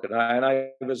was broken, and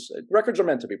records are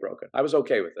meant to be broken. I was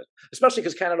okay with it, especially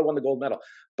because Canada won the gold medal.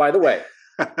 By the way,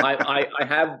 I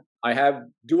have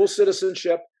dual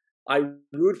citizenship. I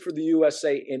root for the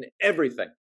USA in everything,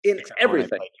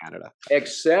 Canada,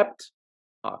 except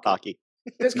hockey.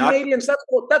 As Canadians,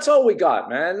 that's all we got,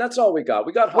 man. That's all we got.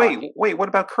 We got hockey. Wait, what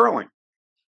about curling?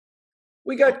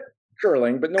 We got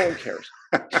curling, but no one cares.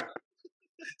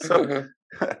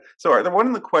 So one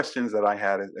of the questions that I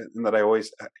had, and that I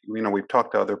always, we've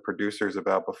talked to other producers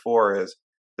about before, is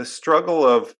the struggle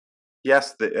of,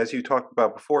 yes, as you talked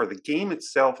about before, the game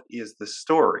itself is the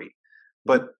story,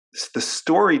 but the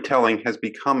storytelling has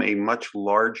become a much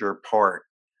larger part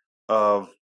of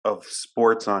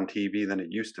sports on TV than it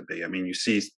used to be. I mean, you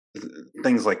see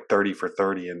things like 30 for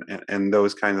 30 and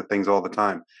those kinds of things all the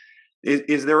time.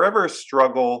 Is there ever a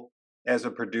struggle as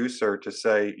a producer to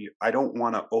say, I don't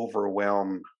want to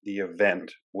overwhelm the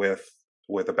event with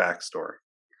a backstory?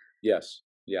 Yes.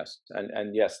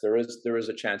 And yes, there is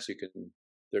a chance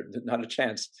not a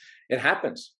chance. It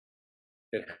happens.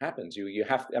 You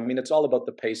have to, it's all about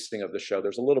the pacing of the show.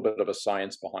 There's a little bit of a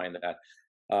science behind that.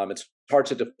 It's hard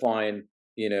to define,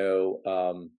 in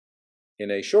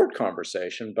a short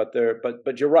conversation, but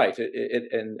you're right.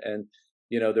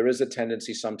 There is a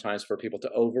tendency sometimes for people to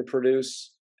overproduce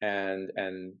and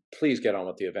please get on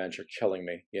with the event. You're killing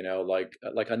me, like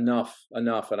enough. And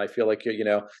I feel like,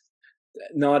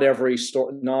 not every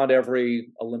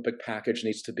Olympic package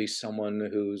needs to be someone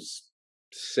who's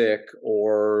sick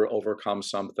or overcome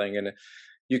something, and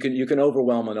you can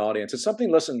overwhelm an audience. It's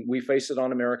something. Listen, we face it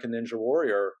on American Ninja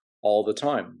Warrior all the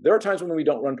time. There are times when we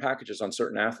don't run packages on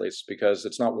certain athletes because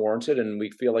it's not warranted, and we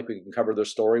feel like we can cover their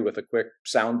story with a quick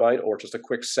soundbite or just a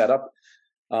quick setup.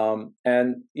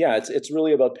 And yeah, it's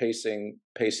really about pacing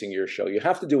your show. You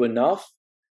have to do enough,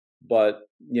 but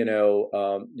you're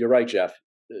right, Jeff.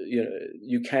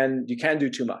 You can do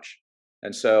too much,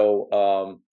 and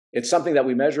so it's something that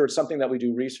we measure. It's something that we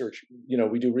do research.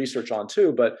 We do research on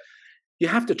too. But you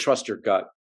have to trust your gut.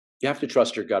 You have to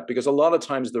trust your gut, because a lot of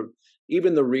times the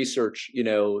research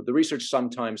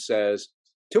sometimes says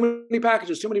too many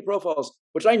packages, too many profiles,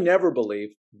 which I never believe,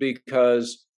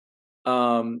 because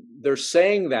they're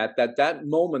saying that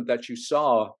moment that you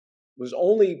saw was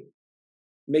only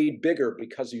made bigger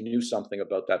because you knew something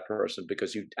about that person,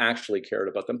 because you actually cared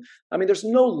about them. I mean, there's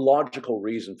no logical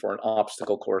reason for an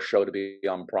obstacle course show to be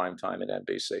on primetime at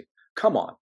NBC. Come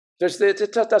on.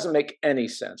 It doesn't make any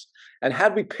sense. And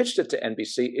had we pitched it to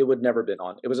NBC, it would never been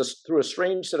on. It was through a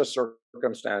strange set of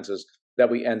circumstances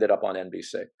that we ended up on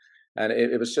NBC. And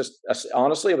it was just,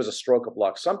 honestly, it was a stroke of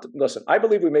luck. Listen, I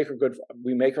believe we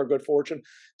make our good fortune.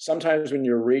 Sometimes when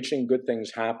you're reaching, good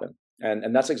things happen.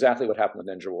 And that's exactly what happened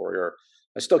with Ninja Warrior.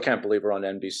 I still can't believe we're on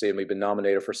NBC and we've been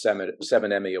nominated for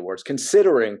seven Emmy Awards,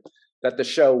 considering that the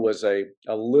show was a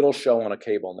little show on a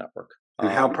cable network. And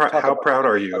how proud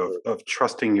are you of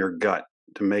trusting your gut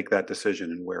to make that decision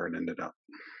and where it ended up?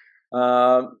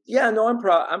 I'm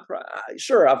proud.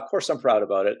 Sure, of course, I'm proud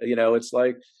about it. It's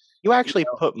like you actually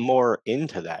put more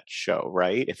into that show,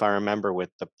 right? If I remember with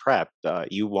the prep,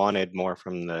 you wanted more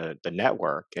from the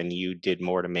network, and you did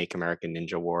more to make American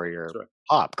Ninja Warrior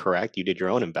pop. Correct? You did your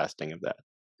own investing of that.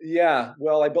 Yeah.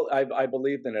 Well, I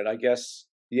believed in it. I guess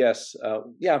yes.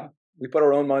 We put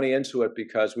our own money into it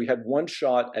because we had one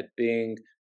shot at being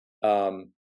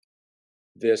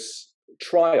this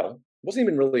trial. It wasn't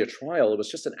even really a trial. It was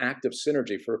just an active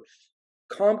synergy for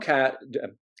Comcast.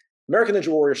 American Ninja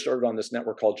Warrior started on this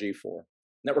network called G4.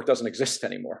 Network doesn't exist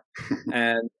anymore.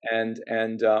 and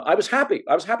I was happy.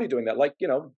 I was happy doing that. Like,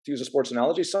 to use a sports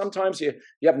analogy, sometimes you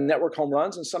have network home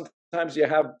runs and sometimes you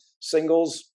have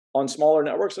singles on smaller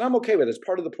networks, and I'm okay with it. It's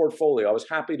part of the portfolio. I was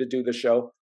happy to do the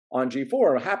show on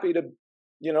G4. I'm happy to,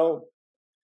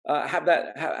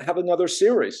 have another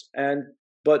series.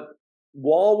 But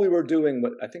while we were doing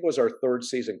what I think was our third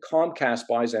season, Comcast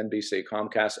buys NBC.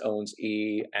 Comcast owns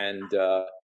E, and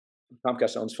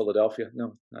Comcast owns Philadelphia.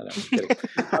 No, I'm kidding.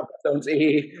 Comcast owns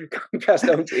E. Comcast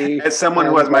owns E. As someone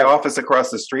who has my office across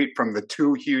the street from the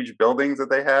two huge buildings that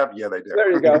they have, yeah, they do.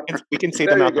 There you go. We can see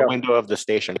them out the window of the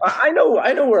station. I know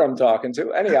where I'm talking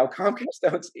to. Anyhow, Comcast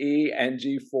owns E and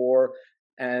G4,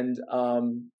 and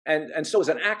so as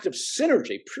an act of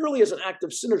synergy, purely as an act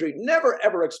of synergy, never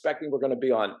ever expecting we're going to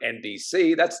be on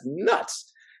NBC. That's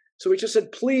nuts. So we just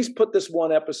said, please put this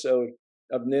one episode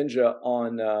of Ninja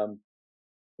on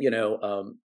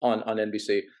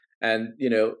NBC. And,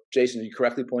 Jason, you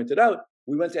correctly pointed out,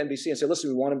 we went to NBC and said, listen,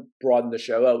 we want to broaden the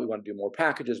show out. We want to do more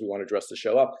packages. We want to dress the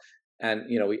show up. And,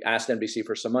 we asked NBC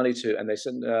for some money and they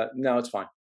said, no, it's fine.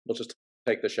 We'll just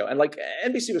take the show. And like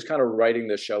NBC was kind of writing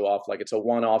this show off like it's a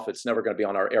one-off. It's never going to be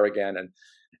on our air again.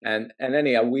 And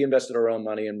anyhow, we invested our own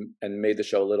money and made the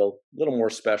show a little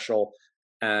more special.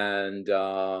 And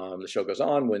the show goes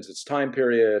on, wins its time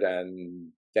period. And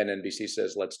then NBC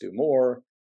says, let's do more.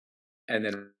 And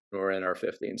then we're in our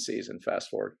 15th season.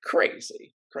 Fast forward,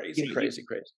 crazy.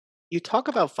 You talk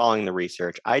about following the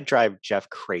research. I drive Jeff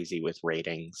crazy with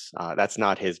ratings. That's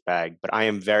not his bag, but I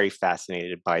am very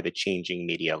fascinated by the changing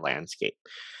media landscape.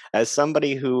 As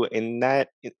somebody who in that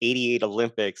 88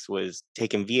 Olympics was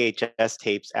taking VHS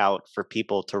tapes out for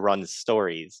people to run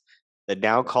stories, that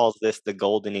now calls this the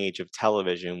golden age of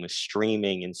television with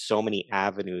streaming and so many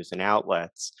avenues and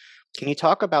outlets. Can you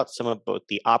talk about some of both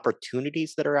the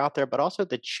opportunities that are out there, but also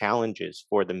the challenges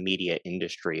for the media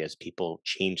industry as people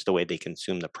change the way they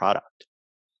consume the product?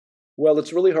 Well,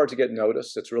 it's really hard to get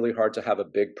noticed. It's really hard to have a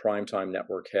big primetime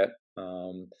network hit.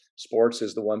 Sports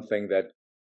is the one thing that,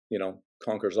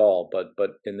 conquers all. But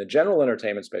in the general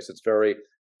entertainment space, it's very,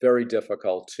 very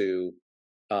difficult to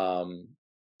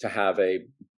have a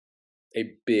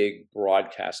big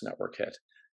broadcast network hit.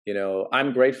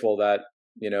 I'm grateful that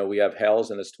we have Hells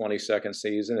in its 22nd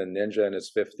season and Ninja in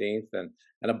its 15th and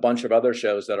a bunch of other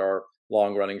shows that are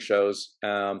long-running shows.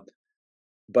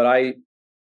 But I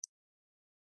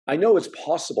know it's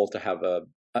possible to have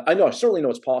I certainly know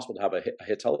it's possible to have a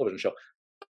hit television show.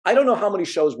 I don't know how many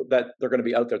shows that they're going to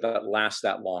be out there that last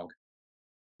that long,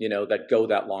 that go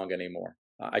that long anymore.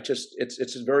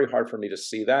 It's very hard for me to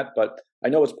see that, but I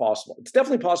know it's possible. It's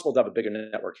definitely possible to have a bigger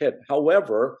network hit.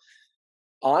 However,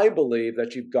 I believe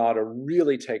that you've got to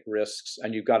really take risks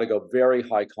and you've got to go very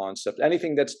high concept.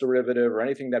 Anything that's derivative or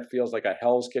anything that feels like a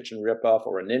Hell's Kitchen ripoff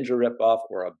or a Ninja ripoff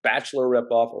or a Bachelor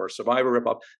ripoff or a Survivor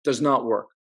ripoff does not work.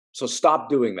 So stop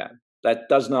doing that. That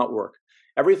does not work.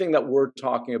 Everything that we're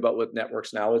talking about with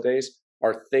networks nowadays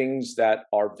are things that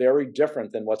are very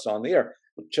different than what's on the air.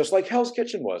 Just like Hell's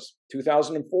Kitchen was.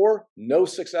 2004, no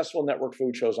successful network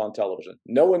food shows on television.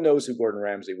 No one knows who Gordon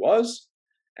Ramsay was.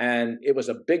 And it was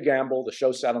a big gamble. The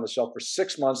show sat on the shelf for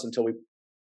 6 months until we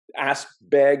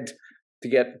begged to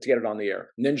get it on the air.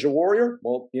 Ninja Warrior,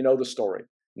 well, you know the story.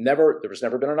 There was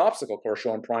never been an obstacle course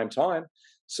show in prime time.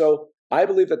 So I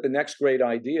believe that the next great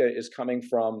idea is coming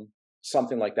from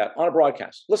something like that on a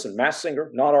broadcast. Listen, Masked Singer,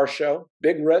 not our show,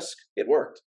 big risk, it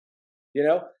worked.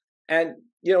 And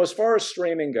as far as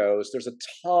streaming goes, there's a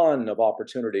ton of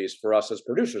opportunities for us as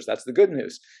producers. That's the good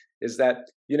news, is that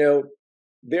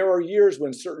there are years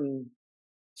when certain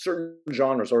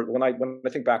genres, or when I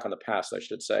think back on the past, I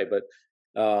should say, but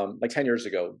like 10 years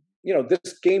ago,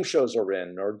 this game shows are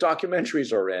in, or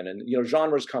documentaries are in, and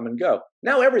genres come and go.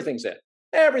 Now everything's in.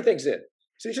 Everything's in.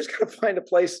 So you just got to find a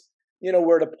place,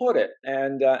 where to put it,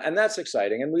 and that's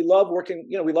exciting. And we love working.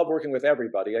 We love working with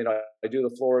everybody. I do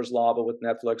the Floor is Lava with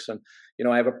Netflix, and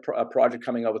I have a project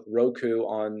coming up with Roku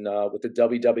on with the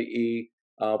WWE.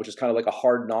 Which is kind of like a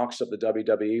Hard Knocks of the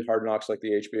WWE, Hard Knocks like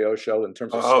the HBO show in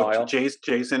terms of style.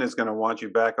 Jason is going to want you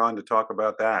back on to talk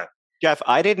about that. Jeff,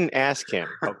 I didn't ask him,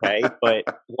 okay? But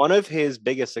one of his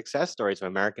biggest success stories of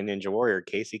American Ninja Warrior,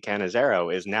 Casey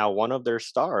Cannizzaro, is now one of their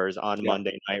stars on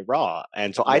Monday Night Raw.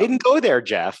 And so I didn't go there,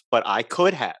 Jeff, but I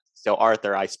could have. So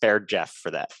Arthur, I spared Jeff for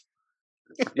that.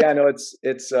 Yeah, no,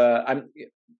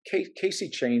 Casey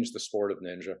changed the sport of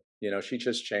ninja. She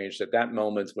just changed at that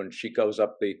moment when she goes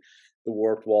up the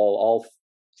warped wall, all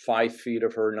 5 feet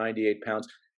of her 98 pounds.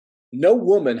 No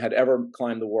woman had ever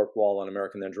climbed the warped wall on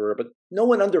American Ninja Warrior, but no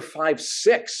one under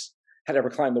 5'6" had ever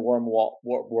climbed the warped wall.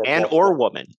 Man or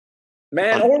woman.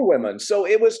 Man or woman. So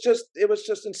it was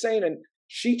just insane. And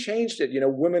she changed it.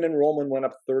 Women enrollment went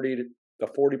up 30 to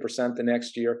 40% the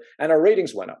next year, and our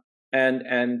ratings went up. And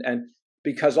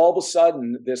because all of a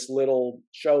sudden, this little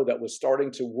show that was starting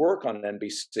to work on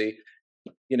NBC,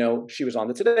 she was on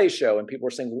the Today Show, and people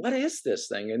were saying, what is this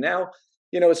thing? And now,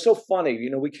 it's so funny.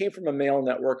 We came from a male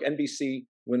network. NBC,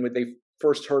 when they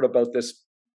first heard about this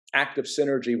active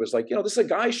synergy, was like, this is a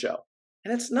guy show.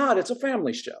 And it's not. It's a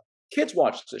family show. Kids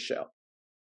watch the show.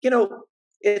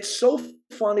 It's so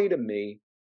funny to me.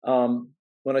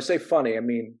 When I say funny, I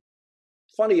mean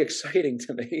funny, exciting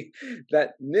to me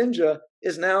that ninja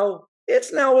is now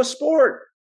a sport.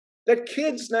 That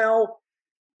kids now,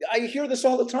 I hear this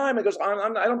all the time. It goes,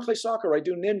 I don't play soccer. I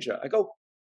do ninja. I go,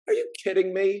 are you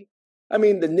kidding me? I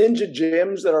mean, the ninja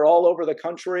gyms that are all over the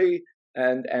country,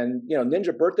 and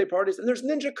ninja birthday parties, and there's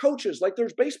ninja coaches, like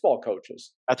there's baseball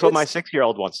coaches. That's what my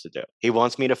 6-year-old wants to do. He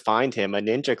wants me to find him a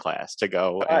ninja class to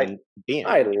go and be in.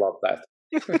 I love that.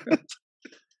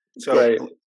 So, great.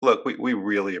 Look, we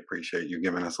really appreciate you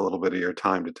giving us a little bit of your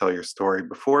time to tell your story.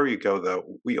 Before we go, though,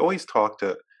 we always talk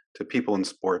to people in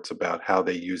sports about how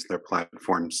they use their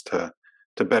platforms to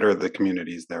better the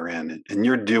communities they're in. And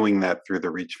you're doing that through the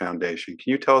Reach Foundation.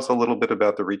 Can you tell us a little bit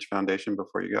about the Reach Foundation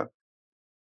before you go?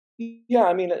 Yeah,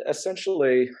 I mean,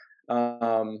 essentially,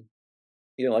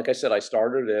 like I said, I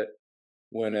started it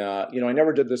when, I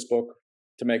never did this book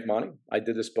to make money. I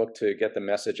did this book to get the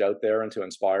message out there and to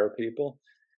inspire people.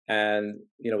 And,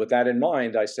 with that in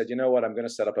mind, I said, you know what, I'm going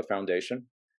to set up a foundation.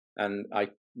 And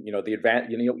the advance,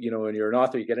 when you're an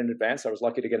author, you get an advance. I was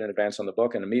lucky to get an advance on the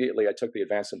book, and immediately I took the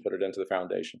advance and put it into the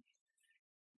foundation.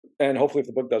 And hopefully, if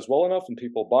the book does well enough and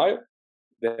people buy it,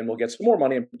 then we'll get some more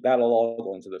money, and that'll all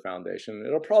go into the foundation.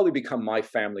 It'll probably become my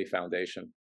family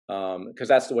foundation, because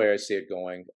that's the way I see it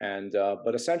going. And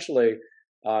but essentially,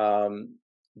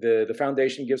 the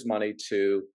foundation gives money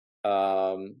to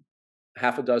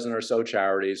half a dozen or so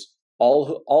charities,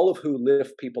 all of who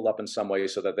lift people up in some way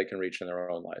so that they can reach in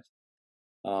their own life.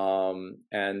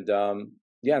 And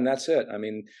that's it. I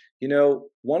mean,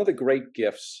 one of the great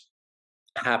gifts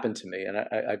happened to me, and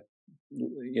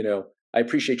I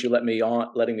appreciate you letting me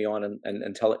on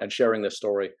and sharing this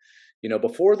story.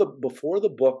 Before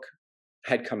the book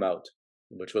had come out,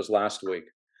 which was last week,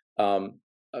 a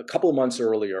couple of months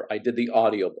earlier, I did the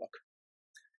audiobook.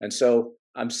 And so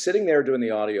I'm sitting there doing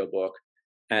the audiobook,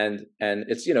 and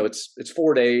it's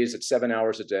 4 days, it's 7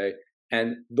 hours a day.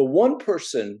 And the one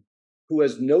person who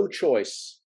has no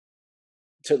choice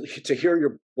to hear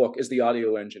your book is the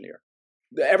audio engineer.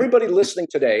 everybody listening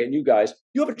today, and you guys,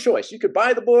 you have a choice. You could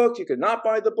buy the book, you could not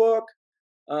buy the book.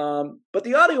 But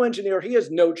the audio engineer, he has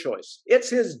no choice. It's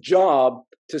his job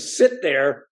to sit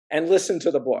there and listen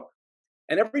to the book.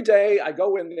 And every day I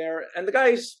go in there, and the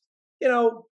guy's,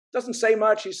 doesn't say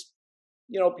much. He's,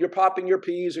 you're popping your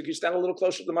P's, or you stand a little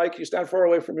closer to the mic, you stand far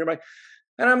away from your mic.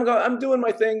 And I'm doing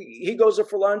my thing. He goes up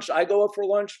for lunch. I go up for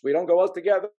lunch. We don't go out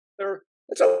together.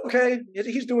 It's okay.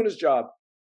 He's doing his job.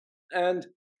 And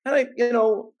I,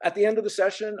 at the end of the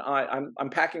session, I'm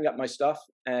packing up my stuff,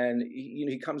 and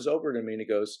he comes over to me and he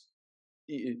goes,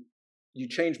 "You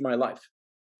changed my life."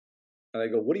 And I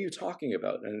go, "What are you talking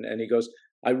about?" And he goes,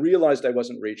 "I realized I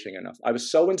wasn't reaching enough. I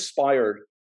was so inspired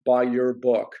by your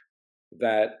book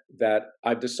that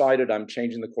I've decided I'm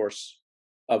changing the course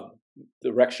of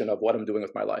direction of what I'm doing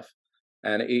with my life."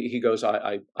 And he goes,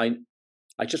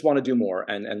 I just want to do more,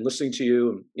 and listening to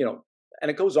you, and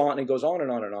it goes on and goes on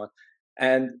and on and on.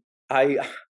 And I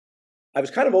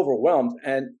was kind of overwhelmed,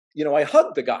 and I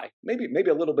hugged the guy, maybe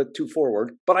a little bit too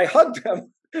forward, but I hugged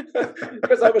him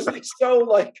because I was so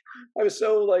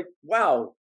like,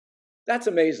 wow, that's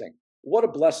amazing. What a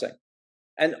blessing.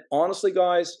 And honestly,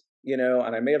 guys,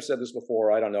 and I may have said this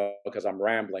before, I don't know, because I'm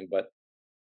rambling, but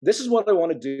this is what I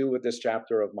want to do with this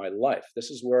chapter of my life. This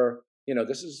is where,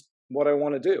 this is what I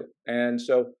want to do. And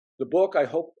so the book,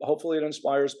 hopefully it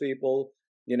inspires people,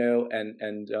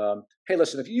 and hey,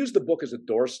 listen, if you use the book as a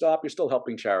doorstop, you're still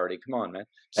helping charity. Come on, man.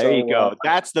 There you go.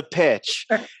 That's the pitch.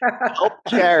 Help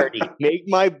charity. Make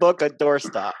my book a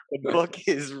doorstop. The book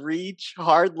is Reach,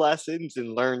 Hard Lessons,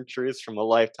 and Learn Truths from a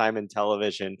Lifetime in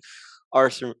Television.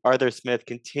 Arthur Smith,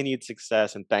 continued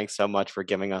success, and thanks so much for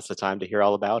giving us the time to hear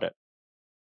all about it.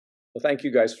 Well, thank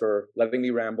you guys for letting me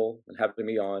ramble and having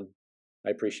me on. I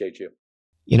appreciate you.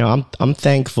 I'm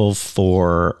thankful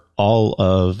for all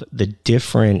of the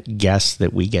different guests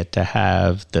that we get to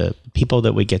have, the people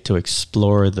that we get to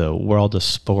explore the world of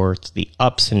sports, the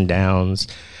ups and downs,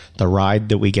 the ride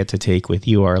that we get to take with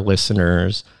you, our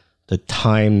listeners, the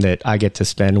time that I get to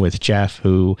spend with Jeff,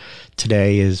 who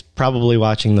today is probably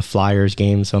watching the Flyers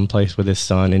game someplace with his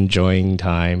son, enjoying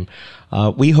time.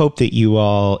 We hope that you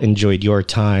all enjoyed your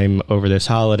time over this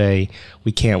holiday.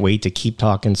 We can't wait to keep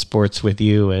talking sports with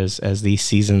you as these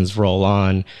seasons roll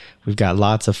on. We've got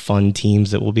lots of fun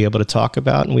teams that we'll be able to talk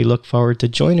about, and we look forward to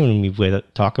joining you to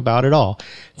talk about it all.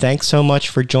 Thanks so much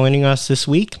for joining us this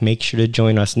week. Make sure to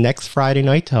join us next Friday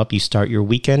night to help you start your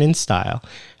weekend in style.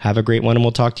 Have a great one, and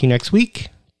we'll talk to you next week.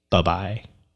 Bye-bye.